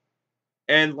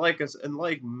 And like us, and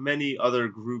like many other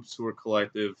groups who are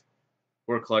collectivists,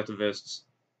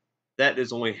 that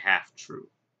is only half true.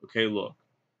 Okay, look.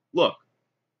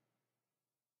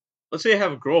 Let's say you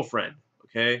have a girlfriend,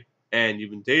 okay, and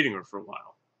you've been dating her for a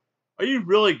while. Are you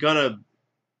really gonna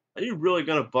Are you really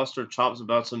gonna bust her chops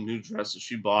about some new dress that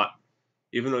she bought,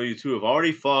 even though you two have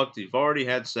already fucked, you've already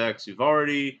had sex, you've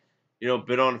already,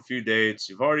 been on a few dates,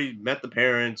 you've already met the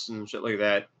parents and shit like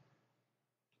that?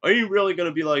 Are you really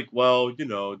gonna be like, well,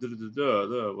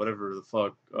 whatever the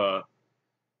fuck,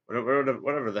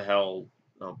 whatever the hell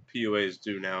PUAs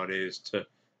do nowadays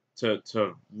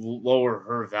to lower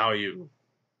her value?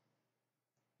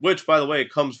 Which, by the way,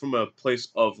 comes from a place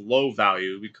of low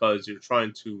value because you're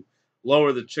trying to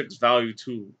lower the chick's value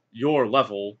to your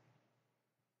level.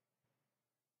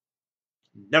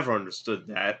 Never understood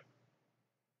that.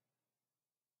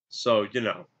 So,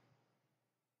 there's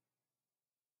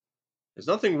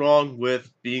nothing wrong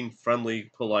with being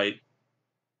friendly, polite,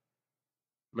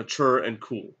 mature, and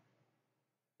cool.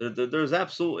 There's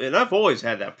absolutely, and I've always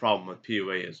had that problem with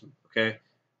PUAism, okay?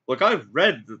 Look, I've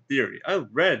read the theory. I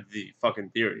read the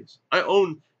fucking theories.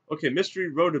 Okay, Mystery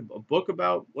wrote a book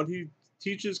about what he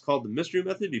teaches called the Mystery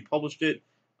Method. He published it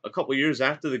a couple years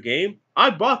after the game.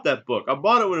 I bought that book. I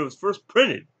bought it when it was first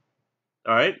printed,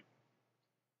 all right?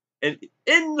 And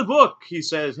in the book, he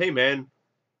says, hey, man,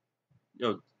 you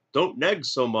know, don't neg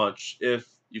so much if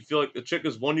you feel like the chick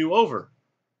has won you over.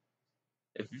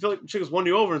 If you feel like the chick has won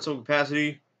you over in some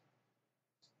capacity,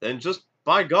 then just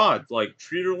by God, like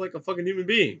treat her like a fucking human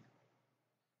being.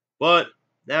 But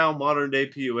now modern day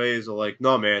PUAs are like,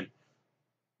 no man,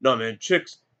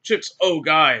 chicks owe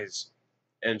guys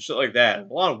and shit like that.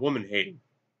 A lot of woman hating,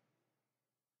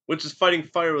 which is fighting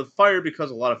fire with fire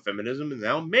because a lot of feminism is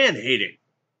now man hating.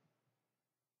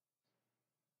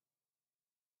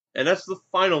 And that's the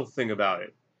final thing about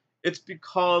it. It's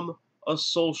become a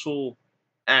social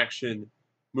action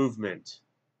movement.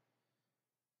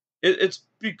 It's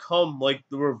become like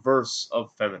the reverse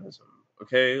of feminism.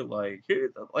 Okay, all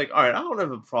right, I don't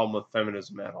have a problem with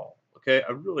feminism at all. Okay,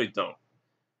 I really don't.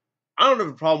 I don't have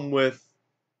a problem with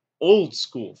old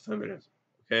school feminism.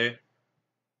 Okay,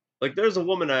 like there's a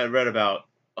woman I read about.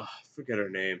 I forget her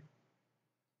name,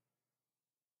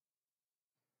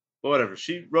 but whatever.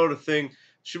 She wrote a thing.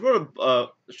 She wrote a.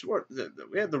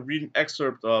 We had to read an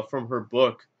excerpt from her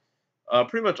book,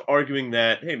 pretty much arguing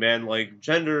that, hey man, like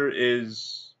gender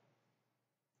is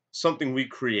something we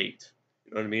create.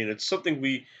 You know what I mean? It's something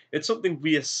we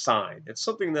assign. It's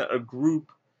something that a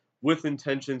group with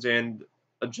intentions and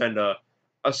agenda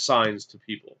assigns to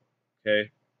people. Okay?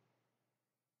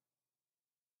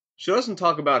 She doesn't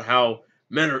talk about how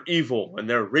men are evil and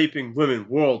they're raping women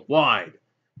worldwide.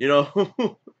 You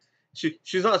know?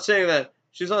 she's not saying that.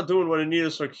 She's not doing what Anita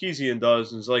Sarkeesian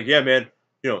does and it's like, yeah man,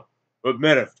 but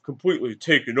men have completely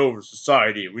taken over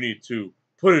society and we need to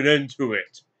put an end to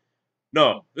it.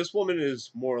 No, this woman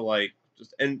is more like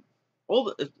just and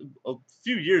old, a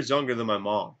few years younger than my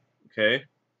mom. Okay,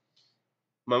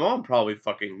 my mom probably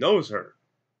fucking knows her.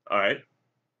 All right,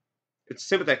 it's the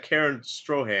same with that Karen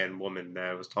Straughan woman that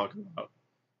I was talking about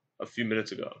a few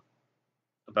minutes ago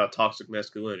about toxic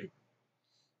masculinity.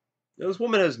 This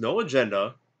woman has no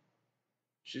agenda.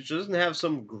 She doesn't have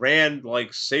some grand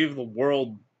like save the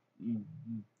world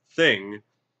thing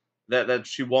that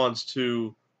she wants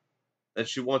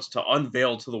to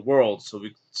unveil to the world so we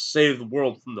can save the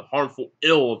world from the harmful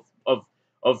ill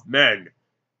of men.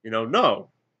 No.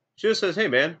 She just says, hey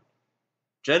man,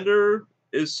 gender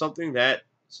is something that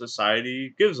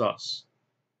society gives us.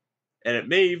 And it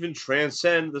may even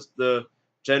transcend the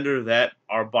gender that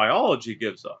our biology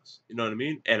gives us. You know what I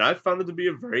mean? And I found it to be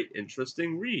a very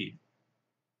interesting read.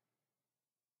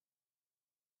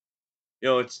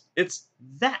 It's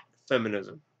that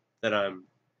feminism that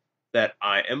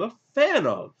I am a fan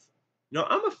of.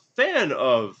 I'm a fan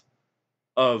of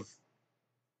a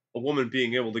woman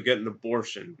being able to get an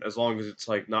abortion as long as it's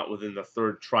like not within the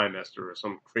third trimester or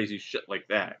some crazy shit like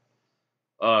that.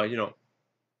 Uh, you know,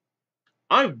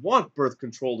 I want birth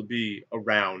control to be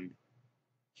around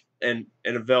and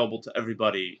available to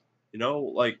everybody.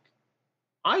 Like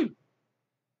I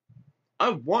I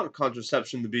want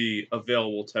contraception to be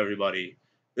available to everybody.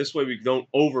 This way we don't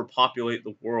overpopulate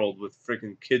the world with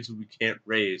freaking kids who we can't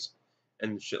raise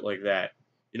and shit like that.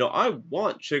 I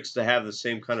want chicks to have the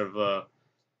same kind of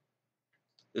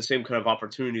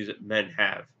opportunities that men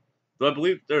have. Do I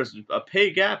believe there's a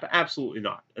pay gap? Absolutely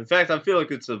not. In fact, I feel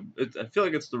like it's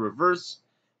the reverse,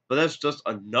 but that's just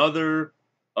another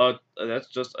That's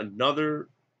just another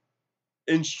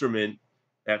instrument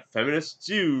that feminists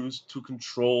use to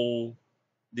control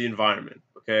the environment.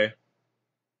 Okay,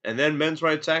 and then men's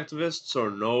rights activists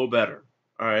are no better.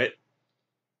 All right,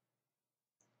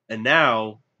 and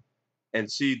now,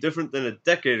 and see, different than a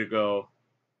decade ago,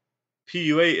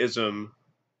 PUAism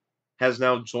has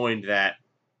now joined that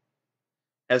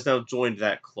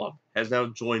club, has now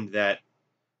joined that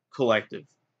collective.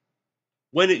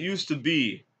 When it used to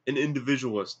be an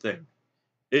individualist thing,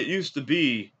 it used to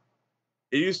be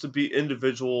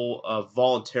individual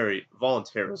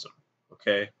voluntarism.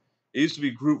 Okay, it used to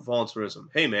be group voluntarism.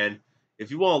 Hey man,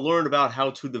 if you want to learn about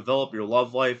how to develop your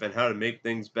love life and how to make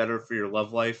things better for your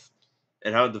love life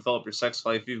and how to develop your sex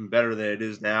life even better than it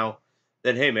is now,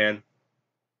 then hey man,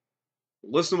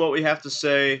 listen to what we have to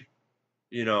say.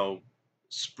 You know,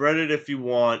 spread it if you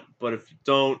want, but if you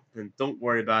don't, then don't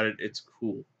worry about it. It's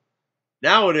cool.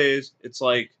 Nowadays, it's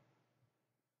like,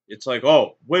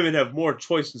 oh, women have more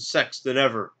choice in sex than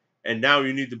ever, and now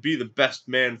you need to be the best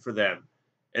man for them.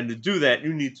 And to do that,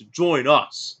 you need to join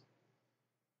us.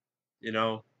 You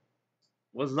know,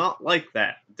 was not like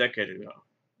that a decade ago.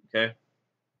 Okay?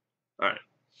 Alright.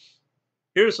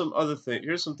 Here's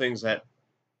some things that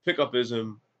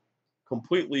pickupism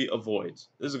completely avoids.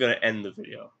 This is gonna end the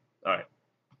video. Alright.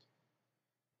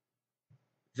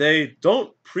 They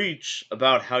don't preach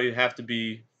about how you have to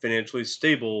be financially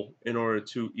stable in order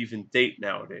to even date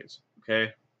nowadays.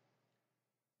 Okay?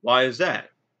 Why is that?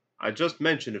 I just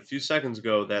mentioned a few seconds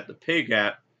ago that the pay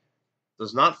gap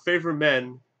does not favor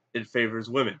men, it favors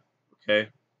women. Okay?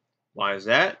 Why is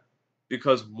that?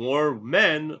 Because more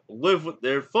men live with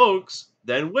their folks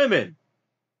than women.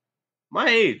 My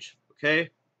age, okay?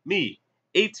 Me,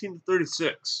 18 to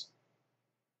 36.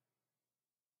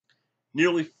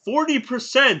 Nearly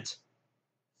 40%,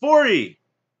 40,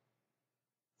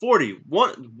 40,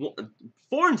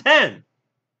 4 in 10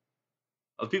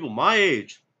 of people my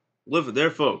age live with their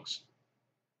folks.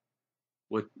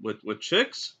 With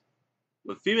chicks,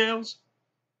 with females,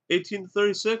 18 to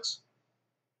 36,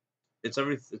 it's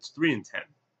 3 in 10.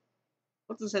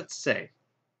 What does that say?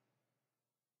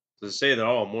 Does it say that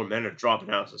oh more men are dropping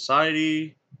out of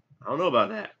society? I don't know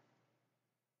about that.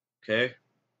 Okay,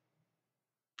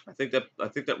 I think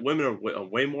that women are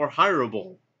way more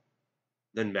hireable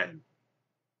than men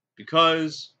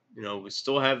because we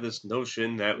still have this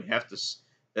notion that we have to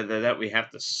that we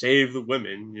have to save the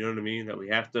women. You know what I mean? That we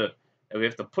have to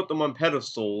put them on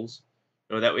pedestals.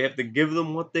 That we have to give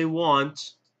them what they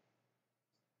want,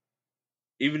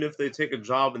 even if they take a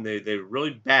job and they're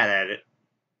really bad at it.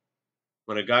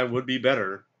 When a guy would be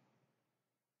better,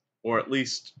 or at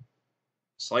least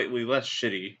slightly less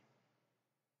shitty.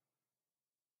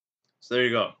 So there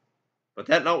you go. But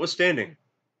that notwithstanding,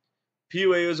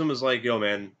 PUAism is like, yo,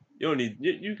 man, you don't need,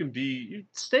 you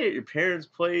stay at your parents'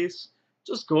 place,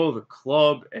 just go to the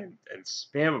club and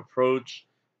spam approach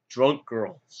drunk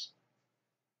girls.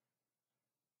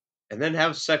 And then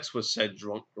have sex with said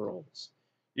drunk girls.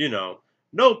 You know,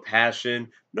 no passion,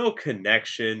 no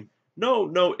connection,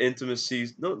 no intimacy,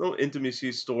 no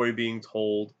intimacy story being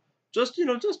told. Just,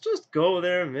 just go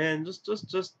there, man. Just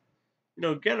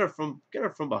get her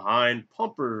from behind,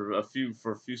 pump her a few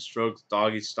strokes,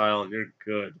 doggy style, and you're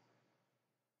good.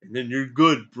 And then you're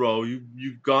good, bro. You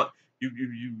got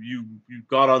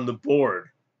on the board.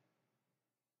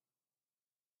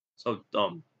 So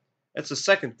dumb. That's the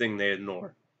second thing they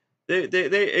ignore. They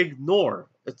ignore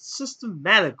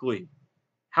systematically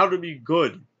how to be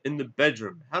good in the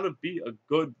bedroom, how to be a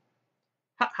good,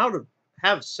 how to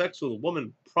have sex with a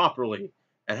woman properly,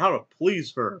 and how to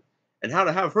please her, and how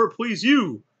to have her please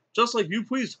you, just like you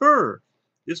pleased her.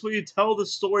 This way you tell the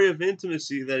story of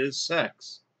intimacy that is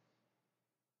sex.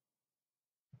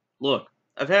 Look,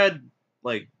 I've had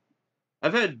like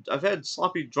I've had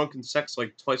sloppy drunken sex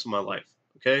like twice in my life.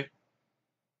 Okay,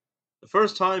 the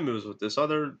first time it was with this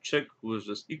other chick who was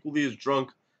just equally as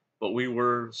drunk, but we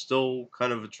were still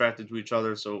kind of attracted to each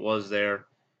other, so it was there.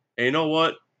 And you know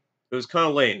what? It was kind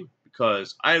of lame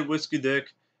because I had whiskey dick,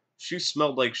 she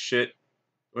smelled like shit,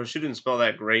 or she didn't smell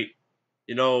that great,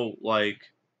 like,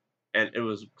 and it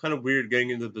was kind of weird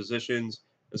getting into positions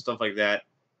and stuff like that.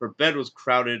 Her bed was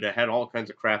crowded; it had all kinds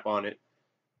of crap on it.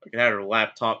 Like it had her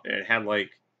laptop and it had like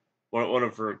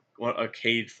a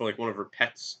cage for like one of her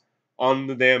pets on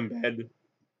the damn bed,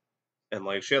 and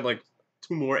like she had like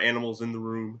two more animals in the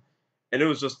room, and it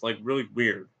was just like really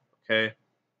weird. Okay,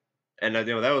 and that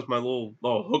was my little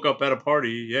hookup at a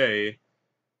party. Yay!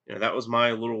 That was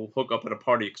my little hookup at a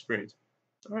party experience.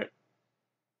 All right.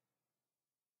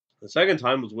 The second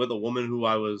time was with a woman who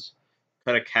I was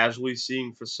kind of casually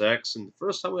seeing for sex, and the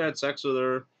first time we had sex with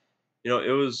her, it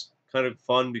was kind of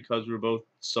fun because we were both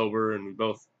sober and we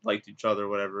both liked each other,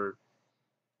 whatever.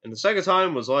 And the second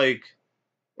time was like,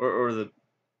 or the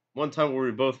one time where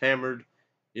we both hammered,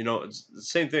 it's the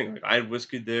same thing. Like I had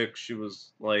whiskey dick. She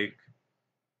was like,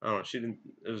 I don't know. She didn't.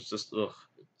 It was just ugh.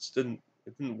 It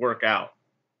didn't work out.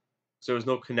 So there was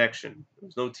no connection. There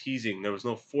was no teasing. There was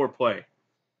no foreplay.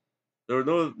 There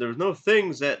was no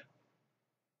things that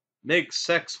make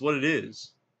sex what it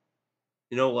is.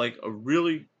 Like a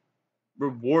really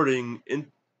rewarding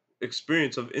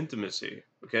experience of intimacy.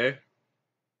 Okay,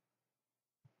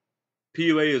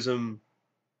 PUAism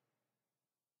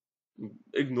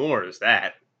ignores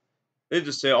that. They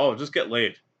just say, "Oh, just get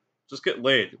laid, just get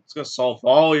laid. It's gonna solve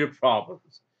all your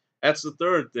problems." That's the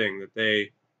third thing that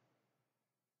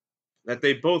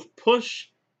they both push,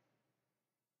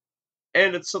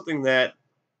 and it's something that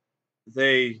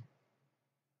they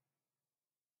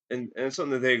and it's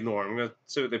something that they ignore. I'm gonna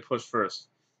say what they push first.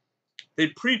 They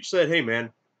preach that, hey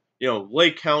man,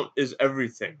 lay count is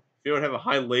everything. If you don't have a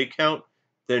high lay count,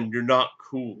 then you're not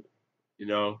cool, you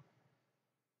know.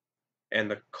 And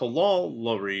the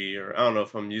corollary, or I don't know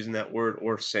if I'm using that word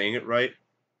or saying it right,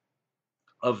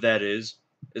 of that is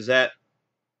that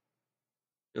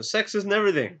sex isn't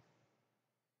everything.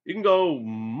 You can go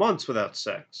months without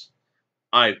sex.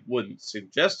 I wouldn't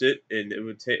suggest it, and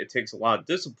it takes a lot of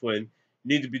discipline.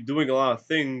 You need to be doing a lot of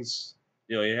things.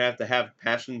 You have to have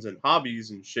passions and hobbies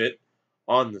and shit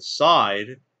on the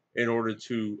side in order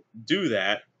to do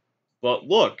that. But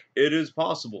look, it is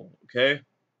possible. Okay,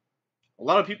 a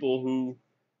lot of people who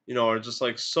are just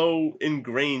like so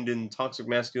ingrained in toxic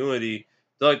masculinity,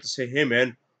 they like to say, "Hey,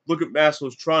 man, look at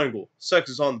Maslow's triangle. Sex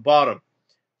is on the bottom."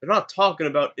 They're not talking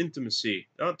about intimacy.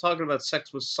 They're not talking about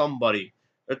sex with somebody.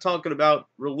 They're talking about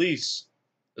release.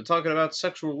 They're talking about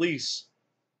sexual release.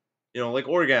 Like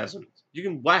orgasms. You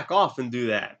can whack off and do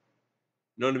that.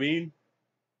 You know what I mean?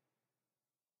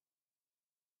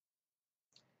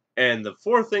 And the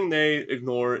fourth thing they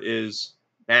ignore is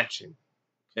matching.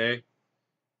 Okay?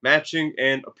 Matching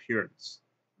and appearance.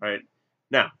 Right?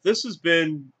 Now, this has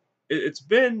been it's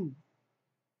been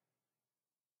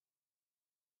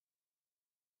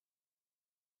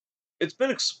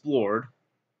explored,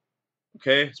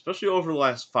 okay, especially over the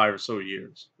last 5 or so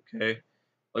years. Okay?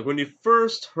 Like when you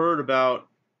first heard about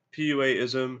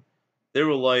PUAism, they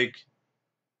were like,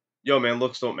 "Yo, man,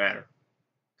 looks don't matter.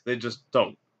 They just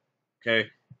don't."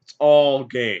 Okay, it's all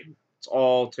game. It's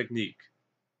all technique.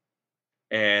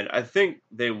 And I think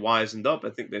they wisened up. I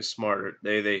think they smarter.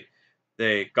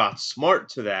 They got smart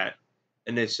to that,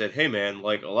 and they said, "Hey, man,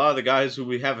 like a lot of the guys who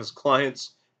we have as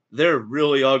clients, they're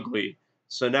really ugly.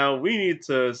 So now we need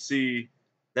to see.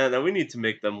 Now we need to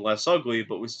make them less ugly,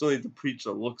 but we still need to preach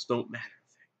that looks don't matter."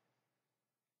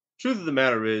 Truth of the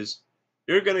matter is,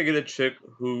 you're gonna get a chick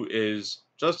who is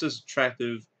just as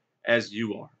attractive as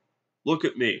you are. Look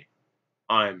at me.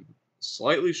 I'm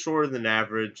slightly shorter than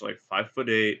average, like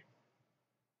 5'8".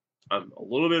 I'm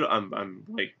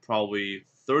like probably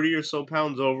 30 or so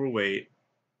pounds overweight.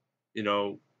 You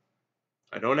know,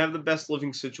 I don't have the best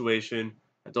living situation.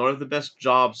 I don't have the best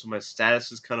job, so my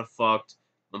status is kind of fucked.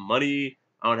 The money,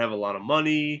 I don't have a lot of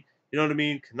money. You know what I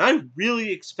mean? Can I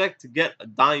really expect to get a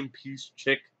dime piece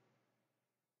chick?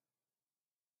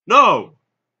 No.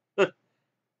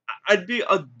 I'd be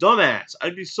a dumbass.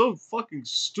 I'd be so fucking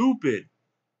stupid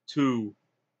to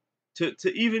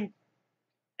to even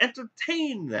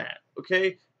entertain that.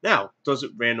 Okay? Now, does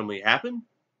it randomly happen?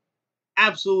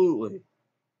 Absolutely.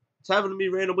 It's happened to me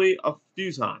randomly a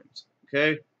few times.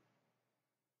 Okay?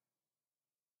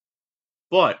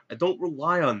 But I don't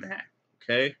rely on that.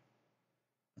 Okay?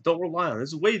 I don't rely on it.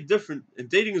 It's way different. And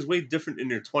dating is way different in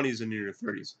your 20s than in your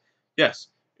 30s. Yes,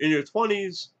 in your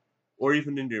 20s, or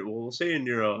even in your, well, we'll say in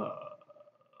your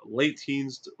late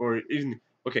teens, or even,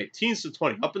 okay, teens to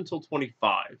 20, up until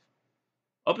 25.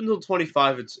 Up until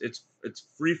 25, it's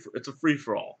free. It's a free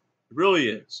for all. It really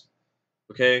is.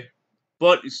 Okay,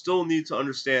 but you still need to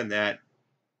understand that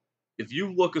if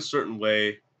you look a certain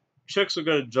way, chicks are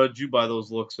gonna judge you by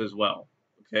those looks as well.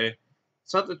 Okay,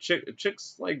 it's not the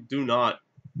chicks like do not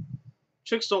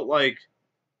chicks don't like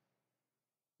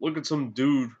look at some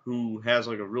dude who has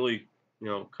like a really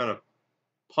kind of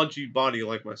punchy body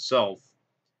like myself,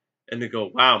 and they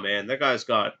go, "Wow, man, that guy's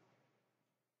got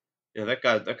that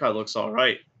guy looks all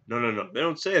right." No, no, no, they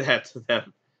don't say that to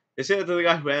them. They say that to the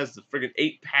guy who has the friggin'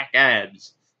 8-pack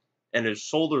abs and his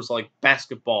shoulders like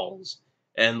basketballs,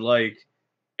 and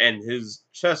his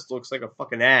chest looks like a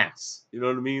fucking ass. You know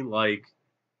what I mean?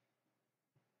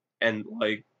 And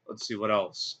let's see what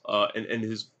else. And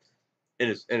his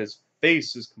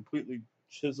face is completely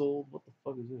chiseled. What the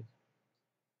fuck is this?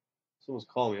 Someone's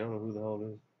calling me. I don't know who the hell it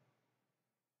is.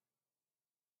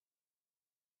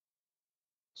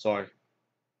 Sorry.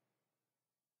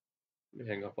 Let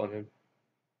me hang up on him.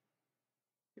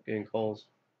 I'm getting calls.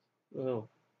 Oh.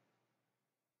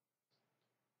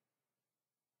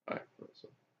 Alright. So,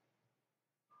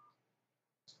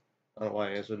 I don't know why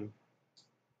I answered him.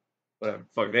 Whatever.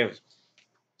 Fuck it. Anyways.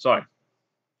 Sorry.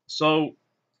 So,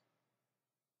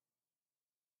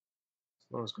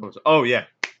 what was going to? Oh, yeah.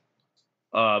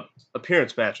 Uh,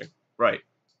 Appearance matching. Right.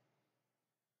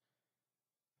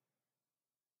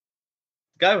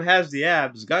 The guy who has the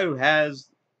abs, the guy who has,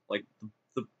 like,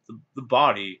 the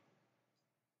body,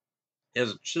 he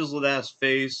has a chiseled ass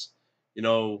face, you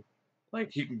know, like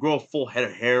he can grow a full head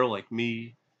of hair like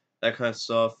me, that kind of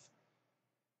stuff.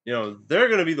 You know, they're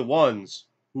gonna be the ones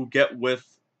who get with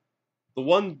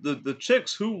the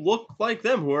chicks who look like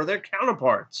them, who are their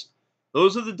counterparts.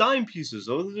 Those are the dime pieces.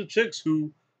 Those are the chicks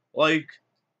who, like,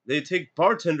 they take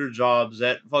bartender jobs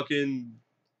at fucking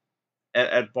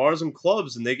at bars and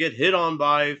clubs, and they get hit on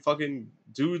by fucking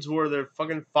dudes who are their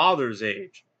fucking father's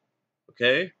age.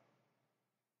 Okay.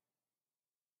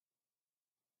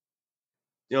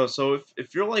 You know, so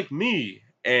if you're like me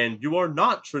and you are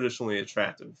not traditionally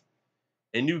attractive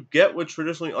and you get with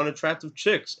traditionally unattractive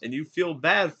chicks and you feel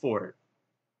bad for it,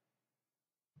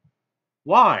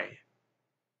 why?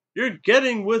 You're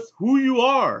getting with who you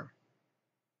are.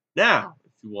 Now,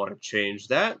 if you want to change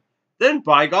that, then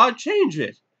by God, change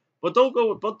it. But don't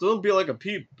be like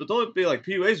but don't be like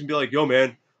PUAism and be like, yo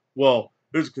man, well,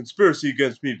 there's a conspiracy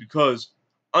against me because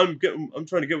I'm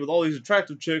trying to get with all these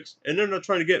attractive chicks and they're not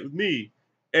trying to get with me.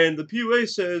 And the PUA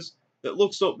says that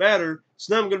looks don't matter,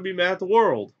 so now I'm gonna be mad at the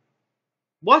world.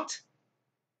 What?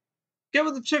 Get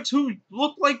with the chicks who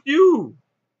look like you.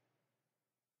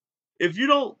 If you're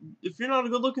not a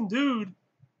good looking dude,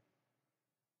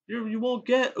 you won't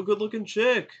get a good looking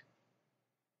chick.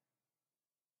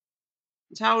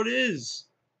 It's how it is.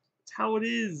 It's how it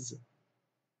is.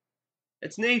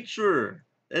 It's nature.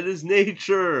 It is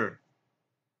nature.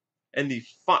 And the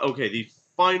final thing.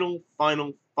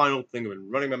 I've been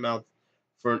running my mouth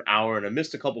for an hour, and I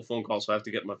missed a couple phone calls, so I have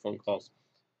to get my phone calls.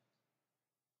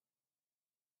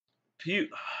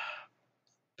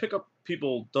 Pickup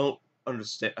people don't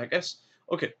understand. I guess.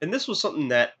 Okay, and this was something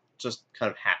that just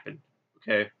kind of happened.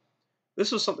 Okay,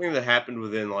 this was something that happened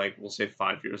within, like, we'll say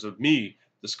 5 years of me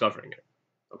discovering it.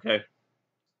 Okay,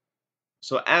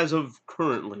 so as of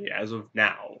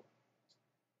now,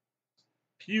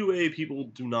 PUA people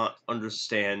do not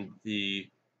understand the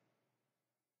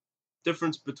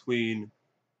difference between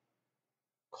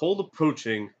cold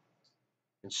approaching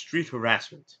and street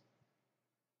harassment.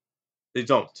 They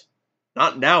don't.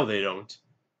 Not now, they don't.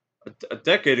 A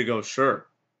decade ago, sure.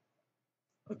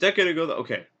 A decade ago,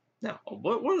 okay. Now,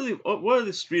 what are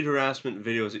the street harassment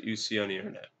videos that you see on the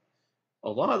internet? A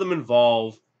lot of them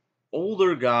involve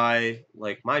older guy,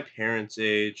 like my parents'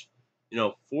 age,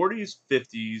 40s,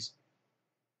 50s,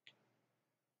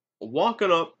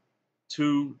 walking up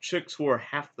to chicks who are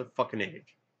half the fucking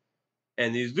age.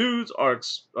 And these dudes are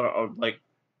like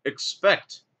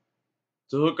expect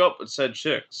to hook up with said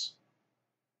chicks.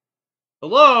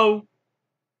 Hello?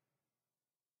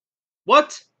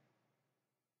 What?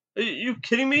 Are you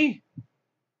kidding me?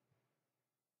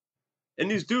 And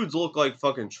these dudes look like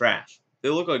fucking trash. They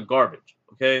look like garbage,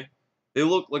 okay? They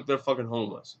look like they're fucking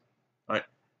homeless. Alright?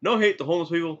 No hate to homeless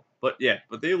people, but yeah,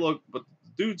 but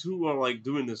dudes who are like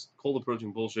doing this cold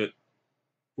approaching bullshit,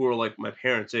 who are like my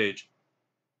parents' age,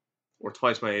 or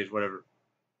twice my age, whatever,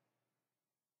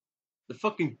 they're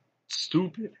fucking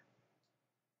stupid,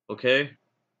 okay?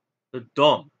 They're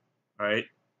dumb, alright?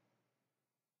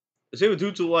 The same with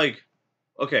dudes who like,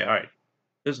 okay, alright,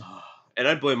 this, and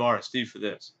I blame RSD for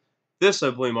this. This I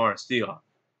blame RSD on,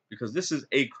 because this is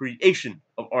a creation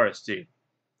of RSD.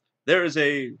 There is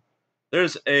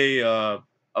there's a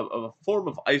form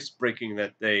of ice breaking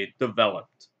that they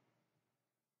developed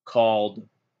called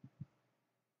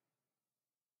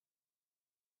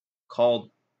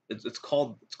called it's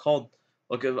called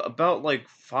like about like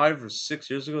 5 or 6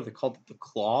 years ago they called it the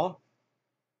claw,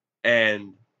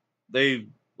 and they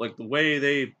like the way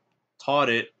they taught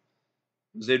it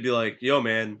was they'd be like, yo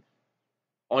man,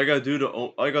 all you gotta do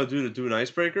to do an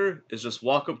icebreaker is just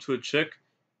walk up to a chick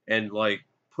and like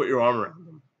put your arm around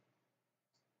them.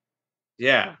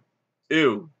 Yeah.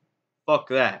 Ew. Fuck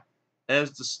that.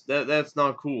 That's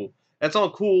not cool. That's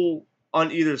not cool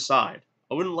on either side.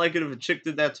 I wouldn't like it if a chick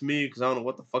did that to me because I don't know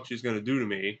what the fuck she's gonna do to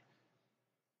me.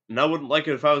 And I wouldn't like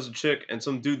it if I was a chick and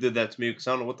some dude did that to me because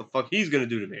I don't know what the fuck he's gonna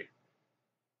do to me.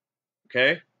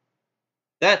 Okay?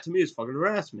 That to me is fucking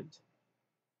harassment.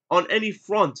 On any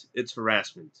front, it's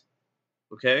harassment.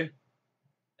 Okay?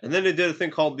 And then they did a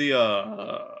thing called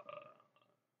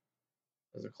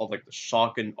is it called, like the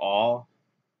shock and awe,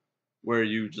 where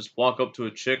you just walk up to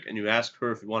a chick and you ask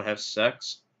her if you want to have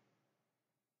sex.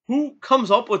 Who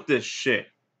comes up with this shit?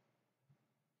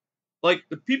 Like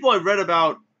the people I read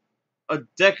about a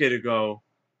decade ago,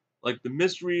 like the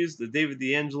Mysteries, the David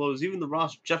D'Angelos, even the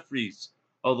Ross Jeffries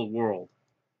of the world.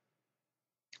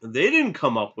 They didn't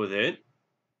come up with it.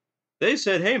 They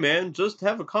said, hey man, just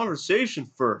have a conversation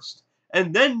first.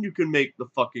 And then you can make the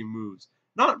fucking moves.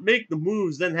 Not make the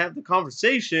moves, then have the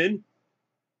conversation.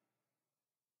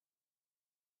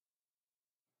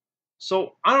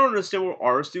 So I don't understand where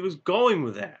RSD was going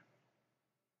with that.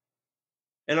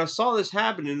 And I saw this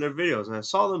happen in their videos, and I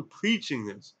saw them preaching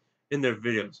this in their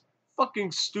videos.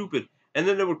 Fucking stupid. And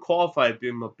then they would qualify it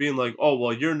being like, oh,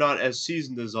 well, you're not as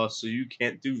seasoned as us, so you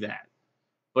can't do that.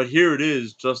 But here it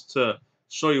is, just to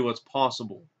show you what's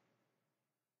possible.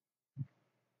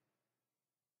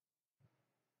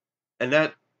 And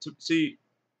that, to see,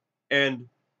 and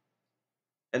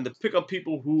and the pickup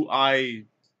people who I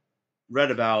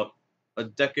read about a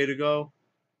decade ago,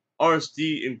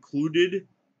 RSD included,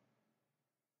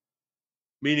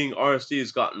 meaning RSD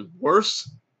has gotten worse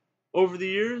over the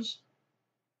years,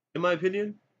 in my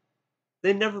opinion.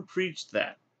 They never preached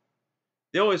that.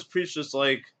 They always preach just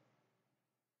like,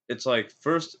 it's like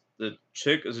first the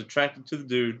chick is attracted to the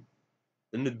dude,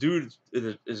 then the dude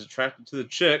is attracted to the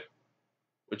chick,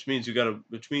 which means you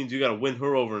gotta win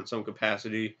her over in some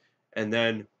capacity, and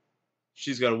then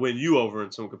she's gotta win you over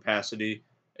in some capacity,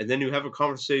 and then you have a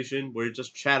conversation where you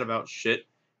just chat about shit,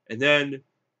 and then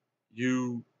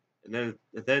you and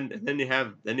then you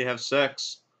have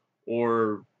sex,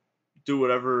 or do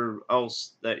whatever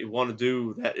else that you want to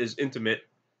do that is intimate,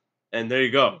 and there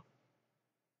you go.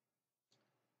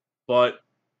 But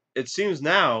it seems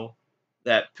now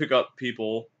that pickup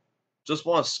people just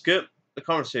want to skip the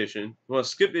conversation, want to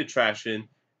skip the attraction,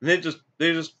 and they just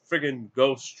freaking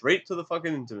go straight to the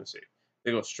fucking intimacy.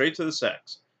 They go straight to the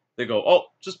sex. They go, oh,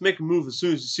 just make a move as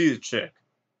soon as you see the chick.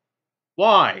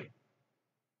 Why?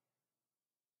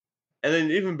 And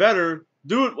then even better,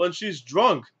 do it when she's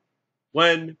drunk,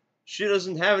 when she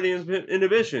doesn't have any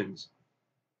inhibitions.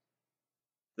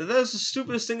 That's the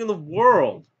stupidest thing in the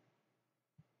world.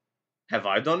 Have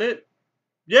I done it?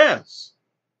 Yes.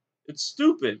 It's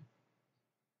stupid.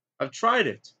 I've tried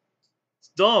it.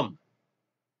 It's dumb.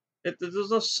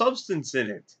 There's no substance in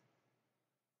it.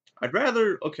 I'd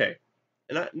rather, okay,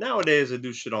 and nowadays I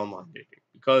do shit online dating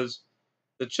because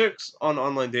the chicks on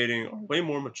online dating are way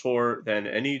more mature than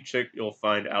any chick you'll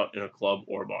find out in a club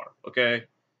or bar. Okay,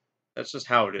 that's just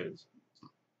how it is.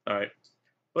 All right,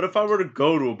 but if I were to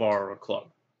go to a bar or a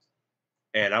club,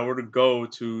 and I were to go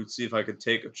to see if I could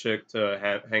take a chick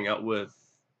to hang out with,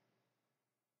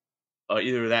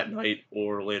 either that night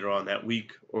or later on that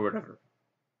week or whatever,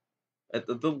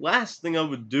 the last thing I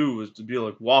would do is to be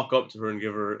like walk up to her and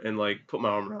give her and like put my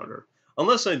arm around her,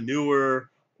 unless I knew her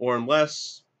or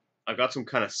unless I got some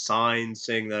kind of sign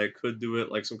saying that I could do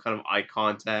it, like some kind of eye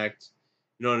contact.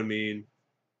 You know what I mean?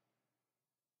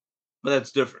 But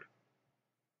that's different.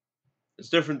 It's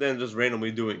different than just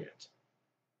randomly doing it.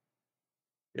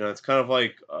 You know, it's kind of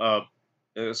like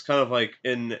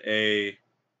in a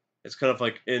it's kind of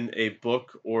like in a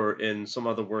book or in some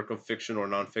other work of fiction or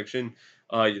nonfiction.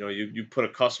 You put a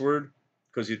cuss word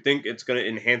because you think it's going to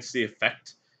enhance the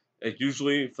effect.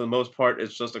 Usually, for the most part,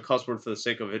 it's just a cuss word for the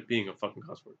sake of it being a fucking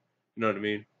cuss word. You know what I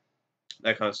mean?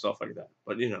 That kind of stuff like that.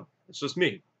 But it's just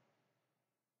me.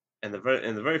 And the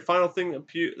very final thing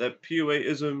that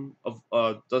PUAism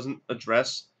doesn't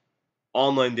address,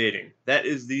 online dating. That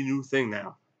is the new thing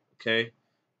now. Okay,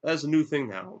 that is a new thing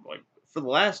now. Like for the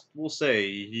last, we'll say,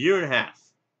 year and a half,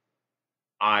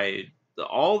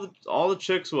 all the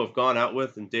chicks who I've gone out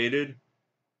with and dated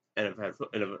and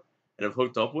have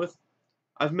hooked up with,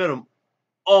 I've met them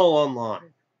all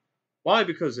online. Why?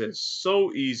 Because it's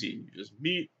so easy. You just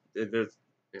meet. There's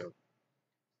you know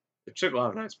the chick will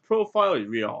have a nice profile. You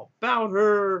read all about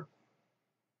her,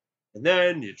 and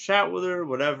then you chat with her,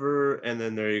 whatever, and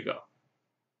then there you go.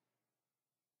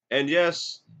 And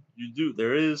yes, you do.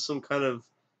 There is some kind of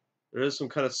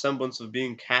semblance of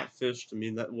being catfished. I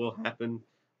mean, that will happen,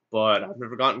 but I've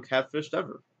never gotten catfished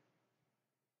ever.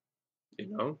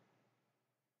 You know,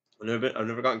 I've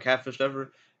never gotten catfished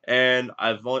ever, and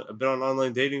I've been on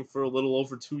online dating for a little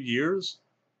over 2 years.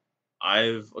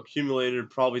 I've accumulated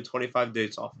probably 25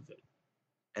 dates off of it,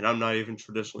 and I'm not even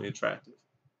traditionally attractive.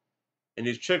 And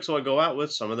these chicks who I go out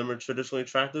with, some of them are traditionally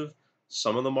attractive,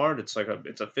 some of them aren't. It's a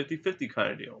 50-50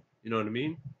 kind of deal. You know what I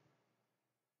mean?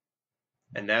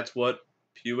 And that's what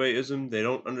PUAism. They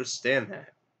don't understand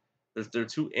that. They're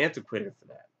too antiquated for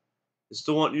that. They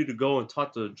still want you to go and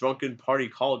talk to drunken party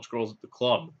college girls at the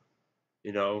club.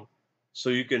 you know, so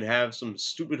you can have some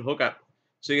stupid hookup,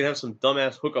 so you can have some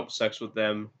dumbass hookup sex with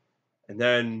them, and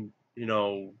then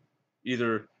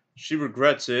either she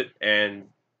regrets it and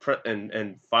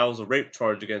and files a rape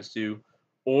charge against you,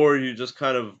 or you just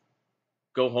kind of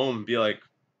go home and be like,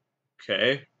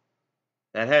 okay,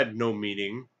 that had no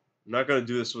meaning. I'm not gonna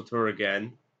do this with her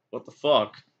again. What the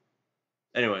fuck?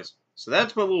 Anyways, so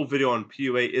that's my little video on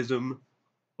PUAism.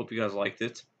 Hope you guys liked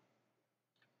it.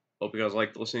 Hope you guys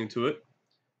liked listening to it.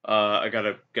 I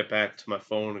gotta get back to my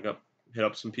phone. I got hit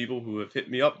up some people who have hit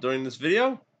me up during this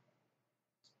video,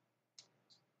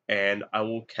 and I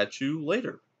will catch you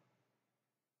later.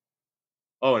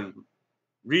 Oh, and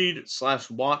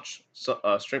read/watch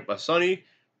Strength by Sonny.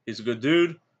 He's a good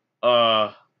dude.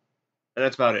 And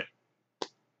that's about it.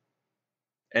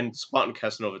 And Spot and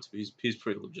Casanova too. He's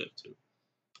pretty legit too.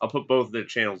 I'll put both their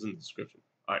channels in the description.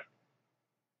 All right,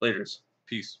 laters.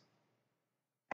 Peace.